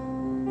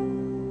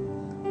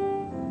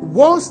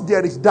 Once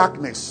there is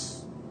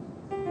darkness,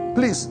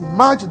 please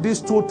match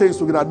these two things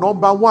together.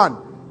 Number one,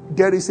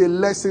 there is a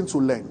lesson to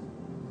learn.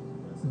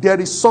 There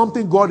is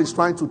something God is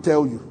trying to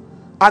tell you.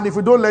 And if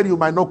you don't learn, you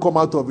might not come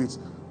out of it.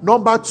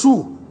 Number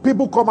two,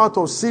 people come out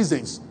of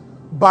seasons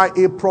by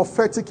a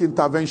prophetic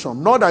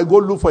intervention. Not that I go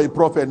look for a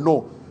prophet,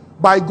 no.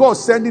 By God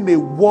sending a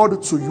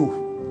word to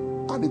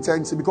you. And it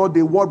ends because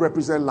the word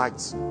represents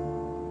light.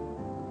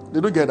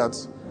 Did you get that?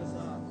 Yes,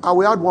 and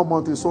we had one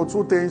more thing. So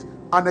two things.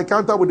 An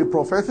encounter with the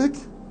prophetic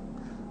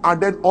and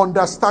then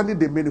understanding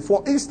the meaning.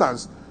 For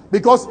instance,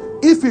 because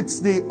if it's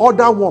the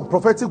other one,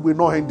 prophetic will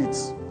not end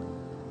it.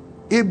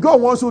 If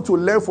God wants you to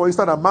learn, for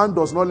instance, a man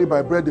does not live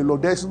by bread alone,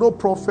 there's no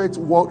prophetic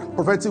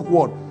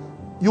word.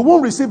 You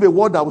won't receive a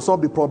word that will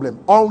solve the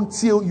problem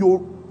until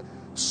you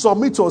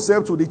submit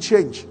yourself to the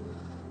change.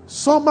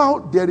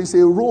 Somehow there is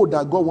a role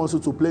that God wants you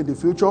to play in the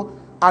future,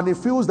 and it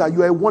feels that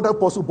you are a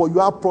wonderful person, but you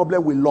have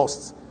problem with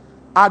lust.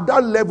 At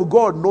that level,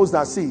 God knows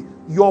that, see,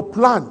 your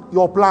plan,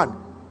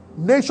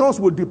 nations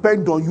will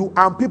depend on you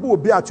and people will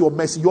be at your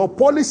mercy. Your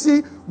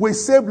policy will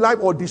save life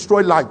or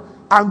destroy life.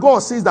 And God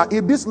sees that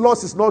if this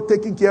loss is not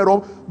taken care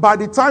of, by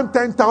the time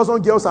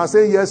 10,000 girls are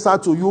saying yes, sir,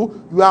 to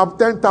you, you have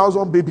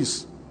 10,000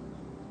 babies.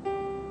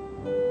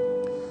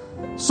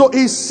 So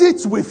he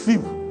sits with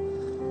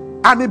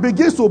you and he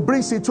begins to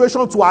bring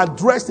situation to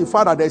address the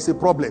fact that there is a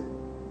problem.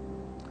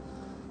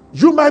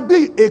 You might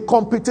be a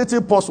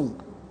competitive person,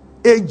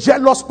 a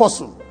jealous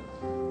person.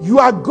 You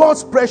are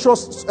God's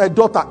precious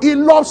daughter. He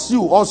loves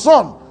you, or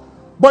son.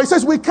 But he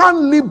says, we can't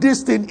leave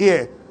this thing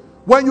here.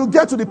 When you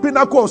get to the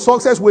pinnacle of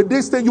success with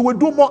this thing, you will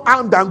do more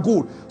harm than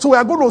good. So we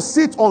are going to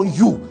sit on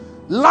you.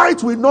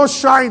 Light will not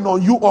shine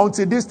on you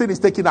until this thing is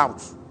taken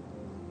out.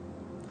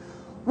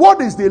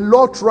 What is the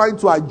Lord trying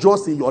to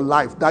adjust in your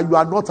life that you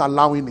are not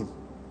allowing him?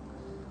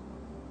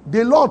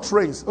 The Lord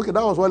trains. Okay,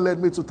 that was what led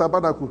me to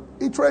tabernacle.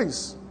 He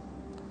trains.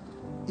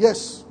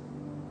 Yes.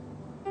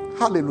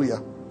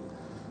 Hallelujah.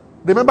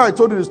 Remember I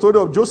told you the story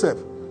of Joseph.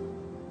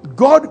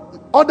 God,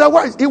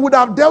 otherwise, he would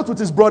have dealt with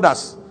his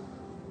brothers.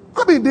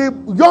 I mean,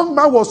 the young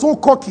man was so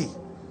cocky.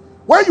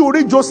 When you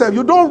read Joseph,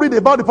 you don't read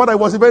about the part that he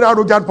was a very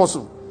arrogant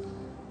person.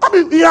 I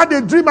mean, he had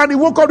a dream and he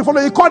woke up the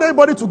following. He called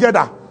everybody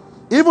together.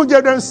 He even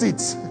gave them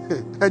seats.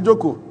 And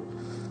Joko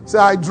said,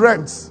 I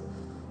dreamt.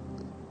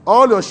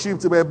 All your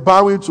sheep were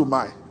bowing to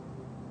mine.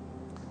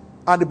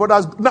 And the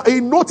brothers, now he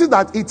noticed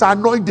that it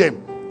annoyed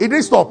them. He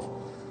didn't stop.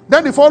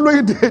 Then the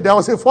following day, there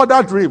was a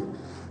further dream.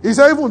 He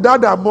said, even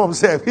dad and mom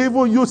said,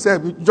 even you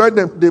said, you join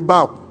them, they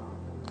bow.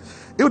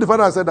 Even the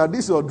father said that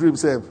this is your dream,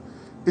 Seb.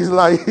 It's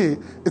like,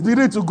 it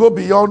needed to go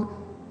beyond.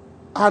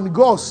 And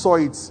God saw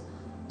it.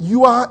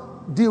 You are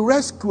the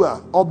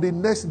rescuer of the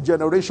next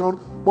generation,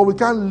 but we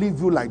can't leave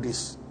you like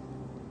this.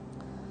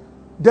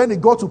 Then he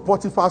got to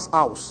Potiphar's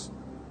house.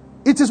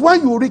 It is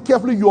when you read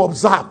carefully, you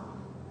observe.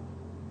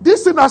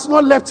 This thing has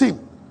not left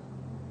him.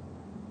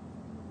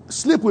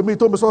 Sleep with me. He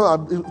told me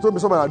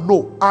something like,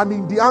 no. And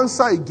in the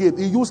answer he gave,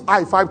 he used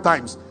I 5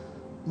 times.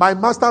 My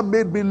master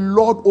made me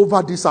Lord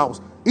over this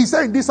house. He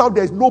said, in this house,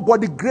 there is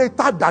nobody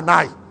greater than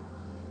I.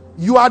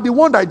 You are the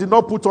one that I did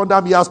not put under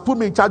me. He has put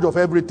me in charge of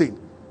everything.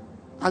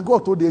 And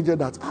God told the angel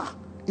that,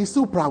 he's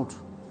still proud.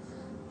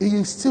 He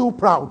is still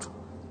proud.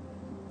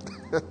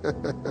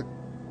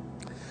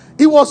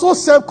 He was so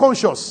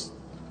self-conscious.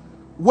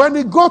 When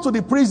he got to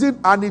the prison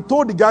and he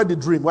told the guy the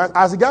dream,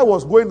 as the guy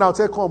was going out,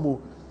 said,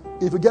 come,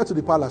 if you get to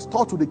the palace,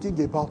 talk to the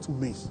king about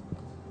me.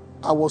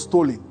 I was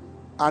stolen.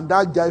 And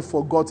that guy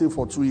forgot it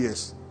for 2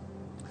 years.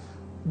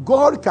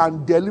 God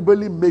can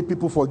deliberately make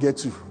people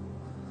forget you.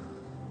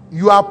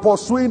 You are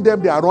pursuing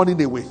them, they are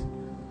running away.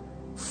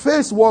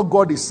 Face what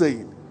God is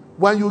saying.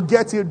 When you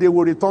get here, they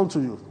will return to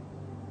you.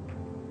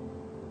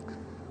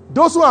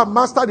 Those who have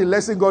mastered the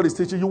lesson God is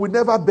teaching, you will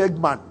never beg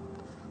man.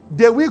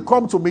 They will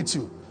come to meet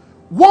you.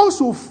 Once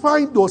you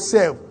find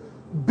yourself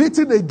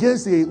beating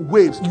against the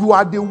waves, you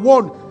are the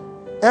one,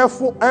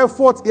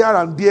 effort here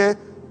and there.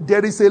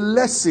 There is a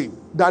lesson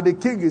that the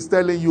king is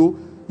telling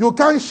you. You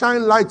can't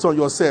shine light on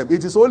yourself.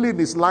 It is only in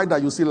his light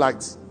that you see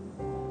light.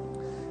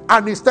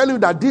 And he's telling you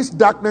that this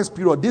darkness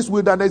period, this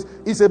wilderness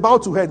is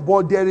about to end.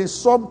 But there is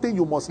something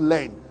you must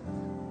learn.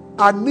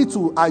 I need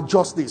to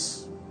adjust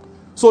this.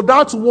 So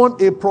that's one,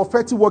 a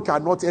prophetic word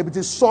cannot help. It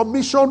is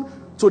submission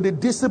to the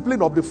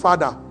discipline of the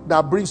Father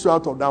that brings you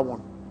out of that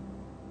one.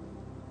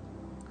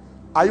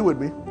 Are you with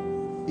me?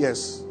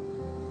 Yes.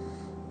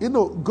 You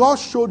know, God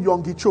showed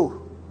Yonggi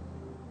Cho.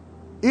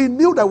 He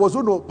knew that he was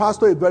going to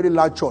pastor a very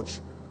large church.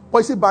 But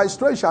you see, by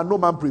strength shall no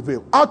man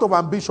prevail. Out of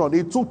ambition,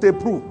 he took the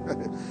proof.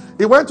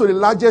 He went to the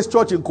largest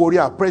church in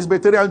Korea,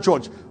 Presbyterian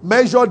church,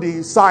 measured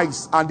the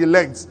size and the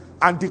length,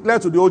 and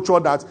declared to the whole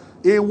church that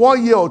in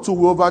 1 year or two,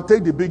 we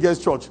overtake the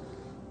biggest church.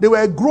 They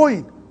were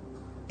growing.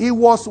 He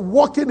was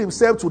working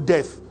himself to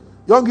death.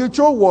 Yonggi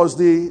Cho was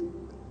the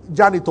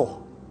janitor.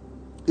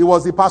 He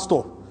was the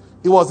pastor.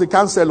 He was the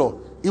counselor.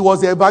 He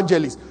was the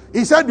evangelist.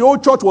 He said the whole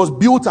church was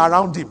built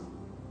around him.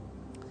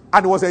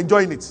 And he was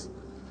enjoying it.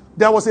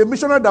 There was a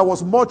missionary that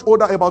was much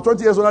older, about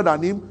 20 years older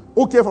than him,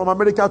 who came from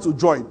America to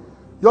join.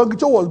 Yonggi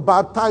Cho was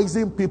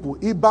baptizing people.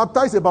 He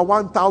baptized about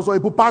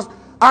 1,000 people.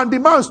 And the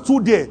man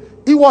stood there.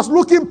 He was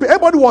looking,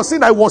 everybody was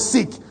saying I was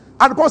sick.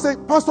 And the pastor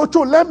said, Pastor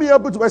Cho, let me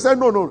help you. I said,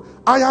 no,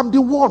 I am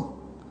the one.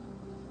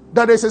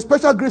 That there's a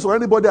special grace for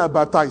anybody I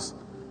baptize.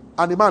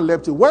 And the man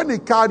left him. When he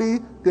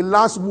carried the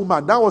last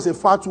woman, that was a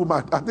fat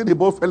woman. I think they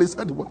both fell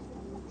inside the water.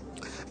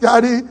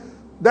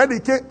 Then he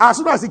came, as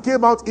soon as he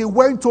came out, he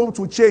went home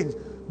to change.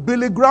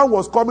 Billy Graham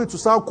was coming to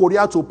South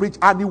Korea to preach,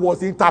 and he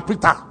was the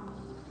interpreter.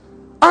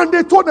 And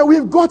they told him,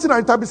 we've gotten an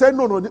interpreter. He said,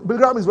 no, Billy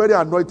Graham is very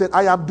anointed.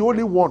 I am the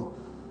only one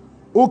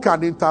who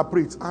can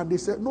interpret. And they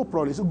said, no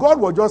problem. So God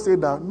was just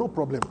saying that, no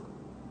problem.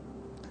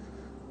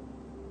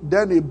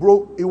 Then he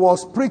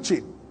was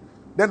preaching.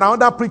 Then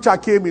another preacher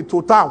came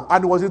into town,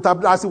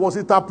 and as he was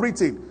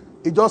interpreting,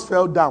 he just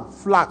fell down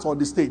flat on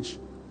the stage,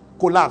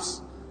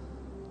 collapsed.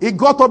 He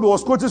got up, he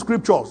was quoting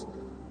scriptures.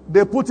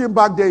 They put him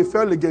back there, he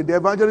fell again. The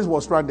evangelist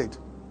was stranded.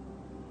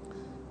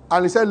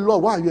 And he said,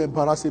 Lord, why are you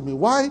embarrassing me?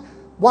 Why?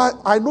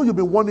 I know you've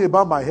been wondering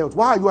about my health.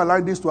 Why are you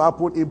allowing this to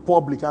happen in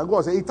public? And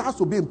God said, it has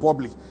to be in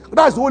public.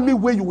 That's the only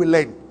way you will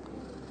learn.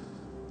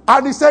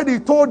 And he said, he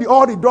told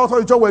all the doctors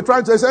in the church were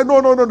trying to say, no,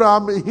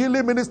 I'm a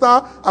healing minister.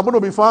 I'm going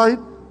to be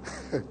fine.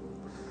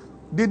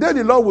 The day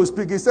the Lord will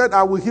speak, he said,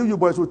 I will heal you,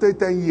 but it will take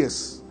 10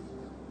 years.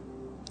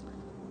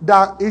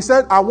 He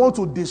said, I want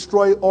to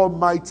destroy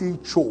Almighty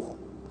Cho.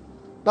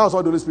 That was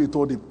what the Holy Spirit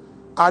told him.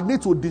 I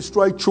need to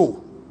destroy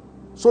Cho,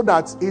 so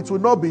that it will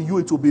not be you,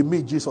 it will be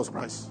me, Jesus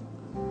Christ.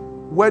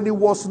 When he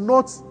was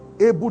not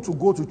able to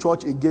go to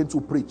church again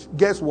to preach,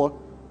 guess what?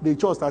 The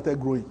church started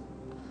growing.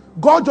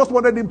 God just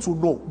wanted him to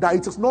know that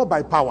it is not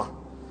by power.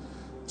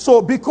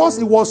 So because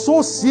he was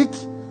so sick,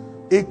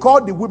 he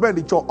called the women in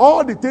the church.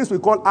 All the things we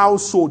call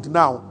household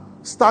now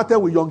started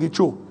with Yonggi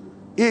Cho.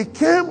 He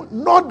came,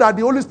 not that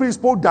the Holy Spirit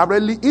spoke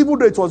directly, even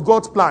though it was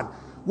God's plan.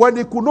 When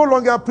he could no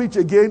longer preach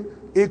again,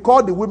 he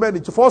called the women.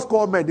 He first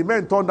called men. The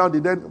men turned down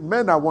the men.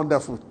 Men are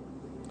wonderful.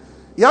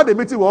 He had a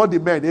meeting with all the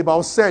men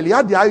about cell. He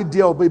had the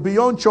idea of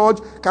beyond church.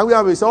 Can we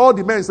have it? So all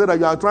the men said that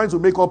you are trying to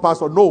make up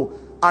pastor. No.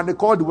 And they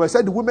called the women.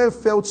 Said the women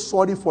felt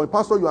sorry for him.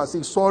 Pastor, you are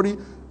sick. Sorry.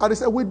 And they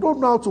said, we don't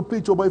know how to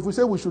preach, but if we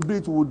say we should do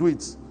it, we will do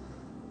it.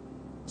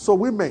 So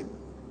women,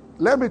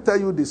 let me tell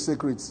you the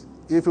secrets.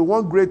 If you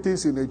want great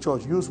things in a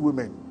church, use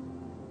women.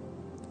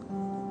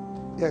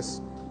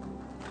 Yes.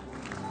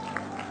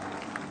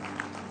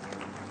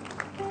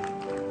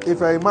 If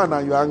you're a man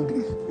and you're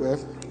angry,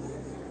 yes.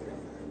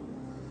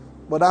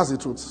 But that's the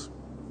truth.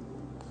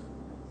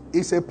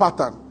 It's a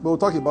pattern. But we'll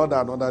talk about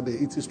that another day.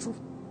 It is true.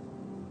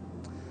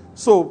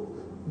 So,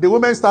 the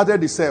women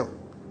started the cell.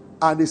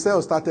 And the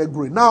cell started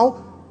growing.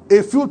 Now,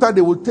 a few times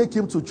they will take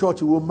him to church.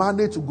 He will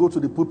manage to go to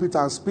the pulpit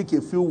and speak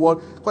a few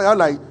words.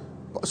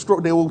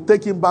 They will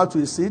take him back to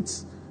his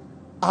seat.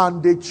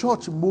 And the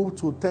church moved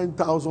to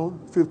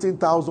 10,000,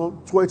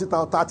 15,000,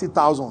 20,000,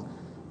 30,000.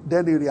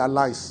 Then he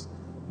realized,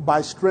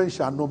 by strength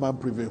shall no man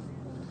prevail.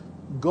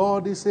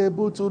 God is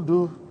able to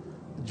do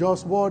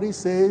just what he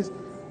says.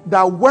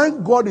 That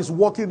when God is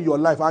working in your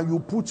life and you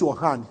put your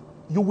hand,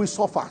 you will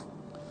suffer.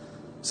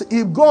 So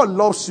if God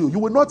loves you, you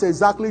will not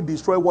exactly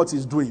destroy what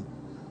he's doing.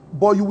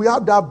 But you will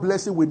have that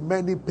blessing with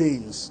many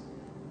pains.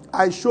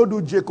 I showed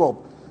you Jacob.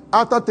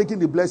 After taking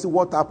the blessing,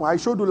 what happened? I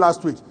showed you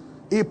last week.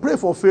 He prayed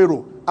for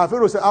Pharaoh. And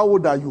Pharaoh said, how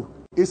old are you?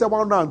 He said,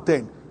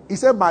 110. He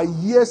said, my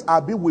years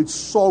have been with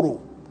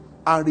sorrow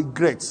and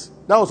regret.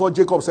 That was what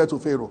Jacob said to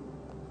Pharaoh.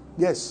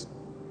 Yes.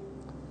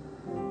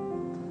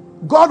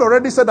 God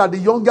already said that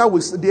the elder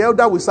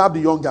will serve the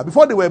younger.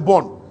 Before they were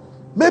born.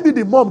 Maybe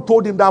the mom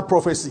told him that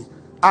prophecy.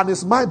 And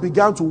his mind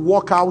began to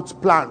work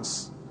out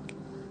plans.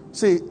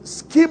 See,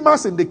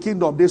 schemers in the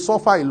kingdom, they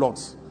suffer a lot.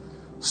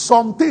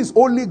 Some things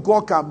only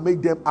God can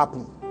make them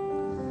happen.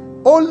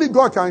 Only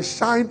God can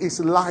shine his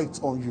light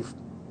on you.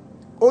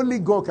 Only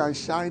God can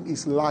shine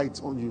his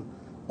light on you.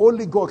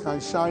 Only God can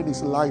shine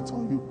his light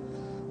on you.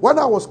 When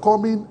I was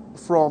coming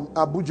from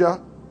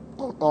Abuja,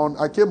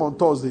 I came on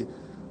Thursday.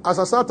 As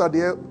I sat at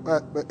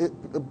the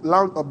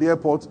lounge of the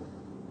airport,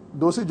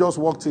 Dosi just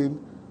walked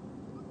in,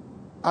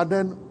 and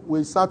then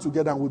we sat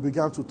together and we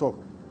began to talk.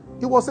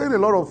 He was saying a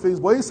lot of things,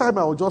 but inside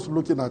I was just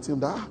looking at him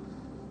that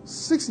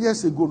 6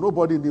 years ago,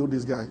 nobody knew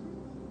this guy.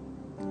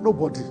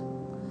 Nobody.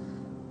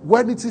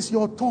 When it is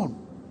your turn,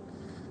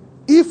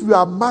 if you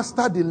have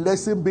mastered the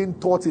lesson being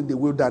taught in the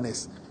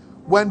wilderness,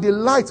 when the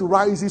light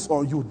rises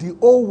on you, the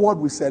whole world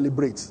will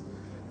celebrate.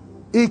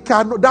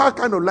 That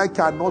kind of light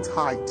cannot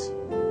hide.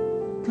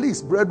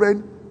 Please,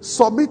 brethren,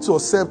 submit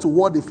yourself to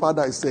what the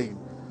Father is saying.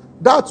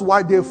 That's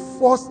why they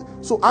first.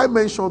 So I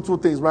mentioned two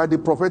things, right? The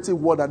prophetic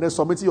word and then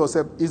submitting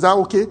yourself. Is that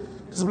okay?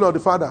 Discipline of the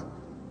Father.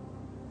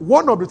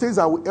 One of the things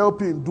that will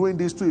help you in doing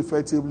this too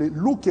effectively,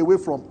 look away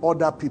from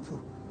other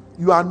people.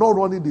 You are not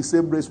running the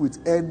same race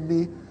with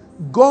any.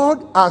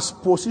 God has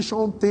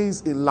positioned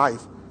things in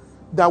life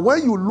that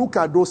when you look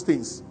at those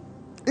things,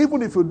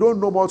 even if you don't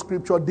know about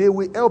scripture, they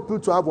will help you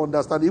to have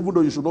understanding. Even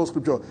though you should know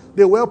scripture,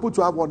 they will help you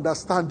to have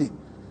understanding.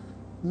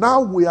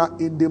 Now we are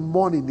in the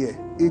morning here.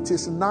 It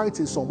is night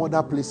in some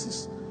other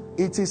places.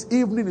 It is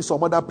evening in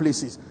some other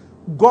places.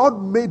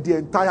 God made the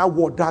entire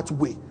world that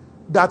way,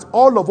 that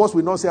all of us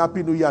will not say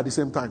Happy New Year at the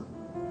same time.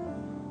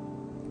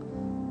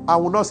 I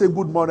will not say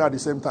good morning at the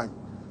same time.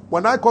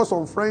 When I call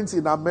some friends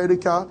in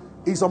America,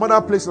 in some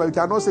other places, like you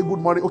cannot say good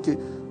morning. Okay,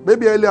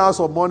 maybe early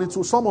hours of morning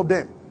to some of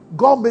them.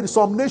 God made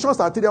some nations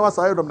are 3 hours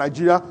ahead of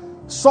Nigeria.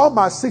 Some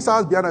are 6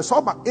 hours behind.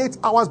 Some are 8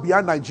 hours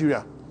behind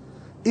Nigeria.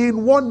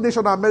 In one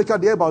nation, America,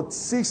 there are about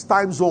 6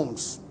 time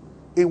zones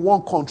in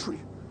one country.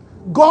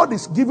 God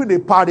is giving a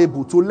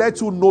parable to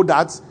let you know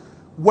that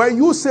when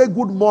you say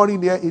good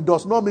morning here, it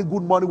does not mean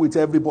good morning with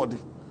everybody.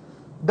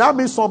 That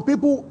means some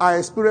people are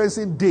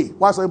experiencing day,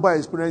 while some people are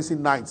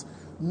experiencing night.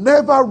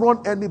 Never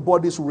run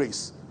anybody's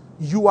race.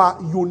 You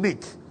are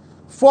unique.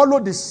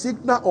 Follow the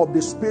signal of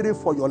the Spirit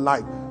for your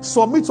life.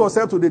 Submit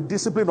yourself to the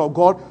discipline of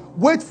God.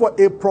 Wait for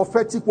a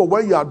prophetic word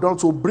when you are done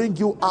to bring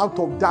you out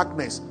of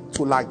darkness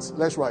to light.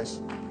 Let's rise.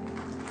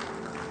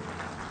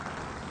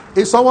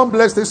 Is someone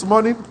blessed this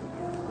morning?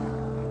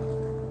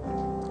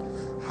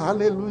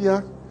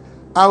 Hallelujah.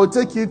 I will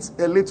take it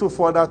a little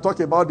further, talk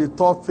about the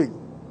third thing.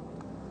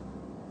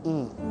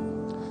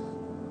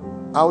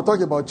 I will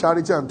talk about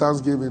charity and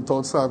thanksgiving,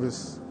 third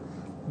service.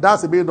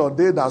 That's a bit of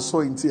day that sow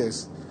in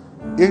tears.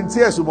 In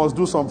tears, you must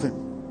do something.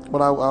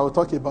 But I will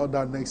talk about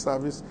that next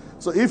service.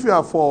 So if you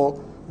are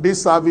for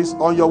this service,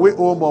 on your way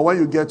home or when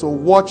you get to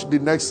watch the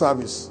next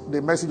service,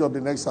 the message of the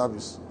next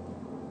service.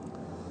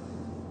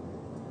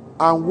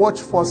 And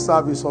watch first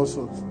service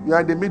also. You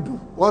are in the middle.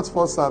 What's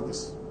first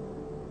service?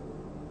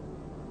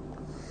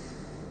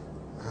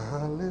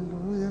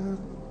 Hallelujah.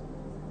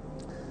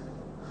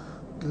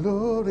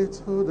 Glory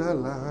to the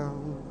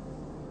Lamb.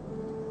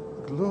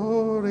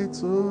 Glory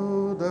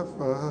to the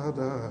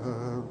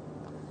Father.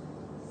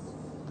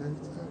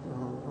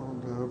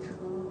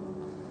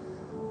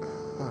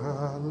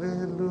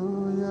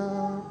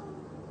 Hallelujah.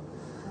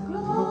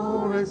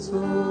 Glory to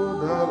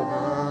the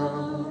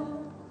Lamb.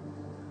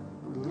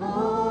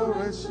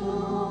 Glory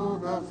to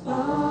the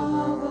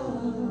Father,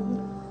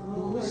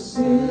 who is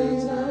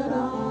seated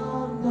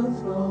on the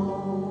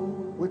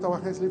throne. With our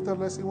hands lifted,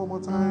 let's sing one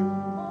more time.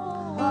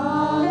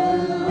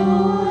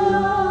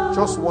 Hallelujah.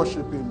 Just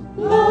worship Him.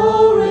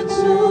 Glory to the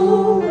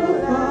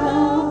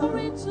Father.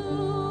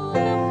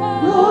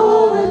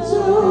 Glory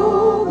to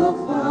the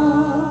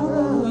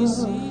Father, who is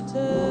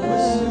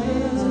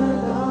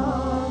seated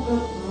on the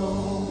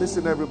throne.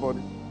 Listen,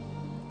 everybody.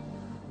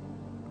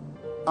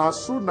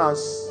 As soon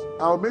as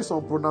I'll make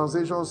some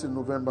pronunciations in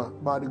November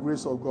by the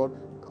grace of God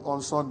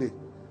on Sunday.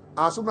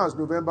 As soon as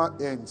November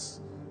ends,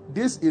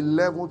 this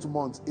 11th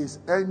month is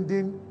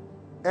ending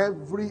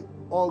every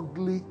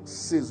ugly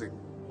season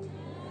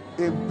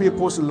in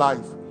people's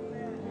life.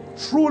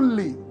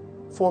 Truly,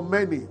 for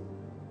many,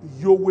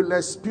 you will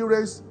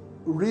experience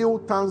real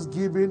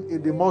thanksgiving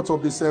in the month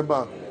of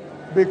December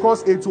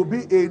because it will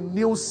be a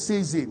new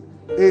season,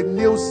 a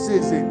new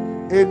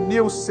season, a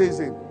new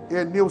season,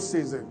 a new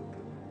season.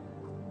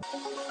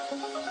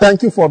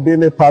 Thank you for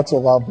being a part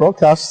of our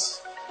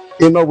broadcast.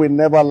 You know, we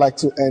never like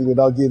to end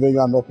without giving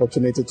you an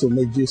opportunity to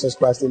make Jesus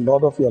Christ the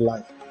Lord of your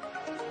life.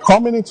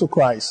 Coming into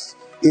Christ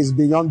is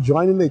beyond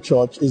joining a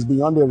church, is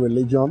beyond a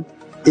religion.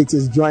 It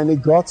is joining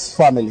God's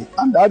family.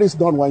 And that is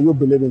done when you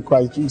believe in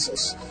Christ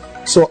Jesus.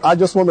 So I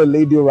just want to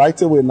lead you right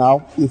away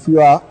now. If you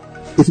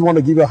want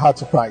to give your heart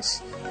to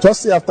Christ,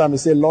 just say after me,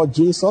 say, Lord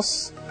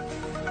Jesus,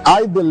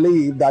 I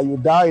believe that you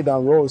died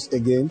and rose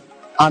again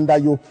and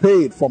that you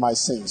paid for my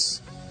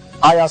sins.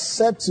 I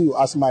accept you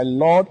as my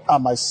Lord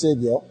and my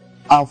Savior,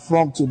 and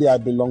from today I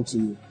belong to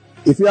you.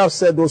 If you have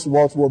said those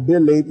words, will be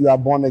late, you are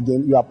born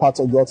again, you are part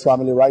of God's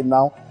family right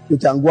now. You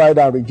can go ahead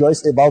and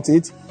rejoice about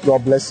it.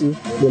 God bless you.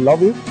 We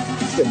love you.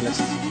 Stay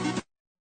blessed.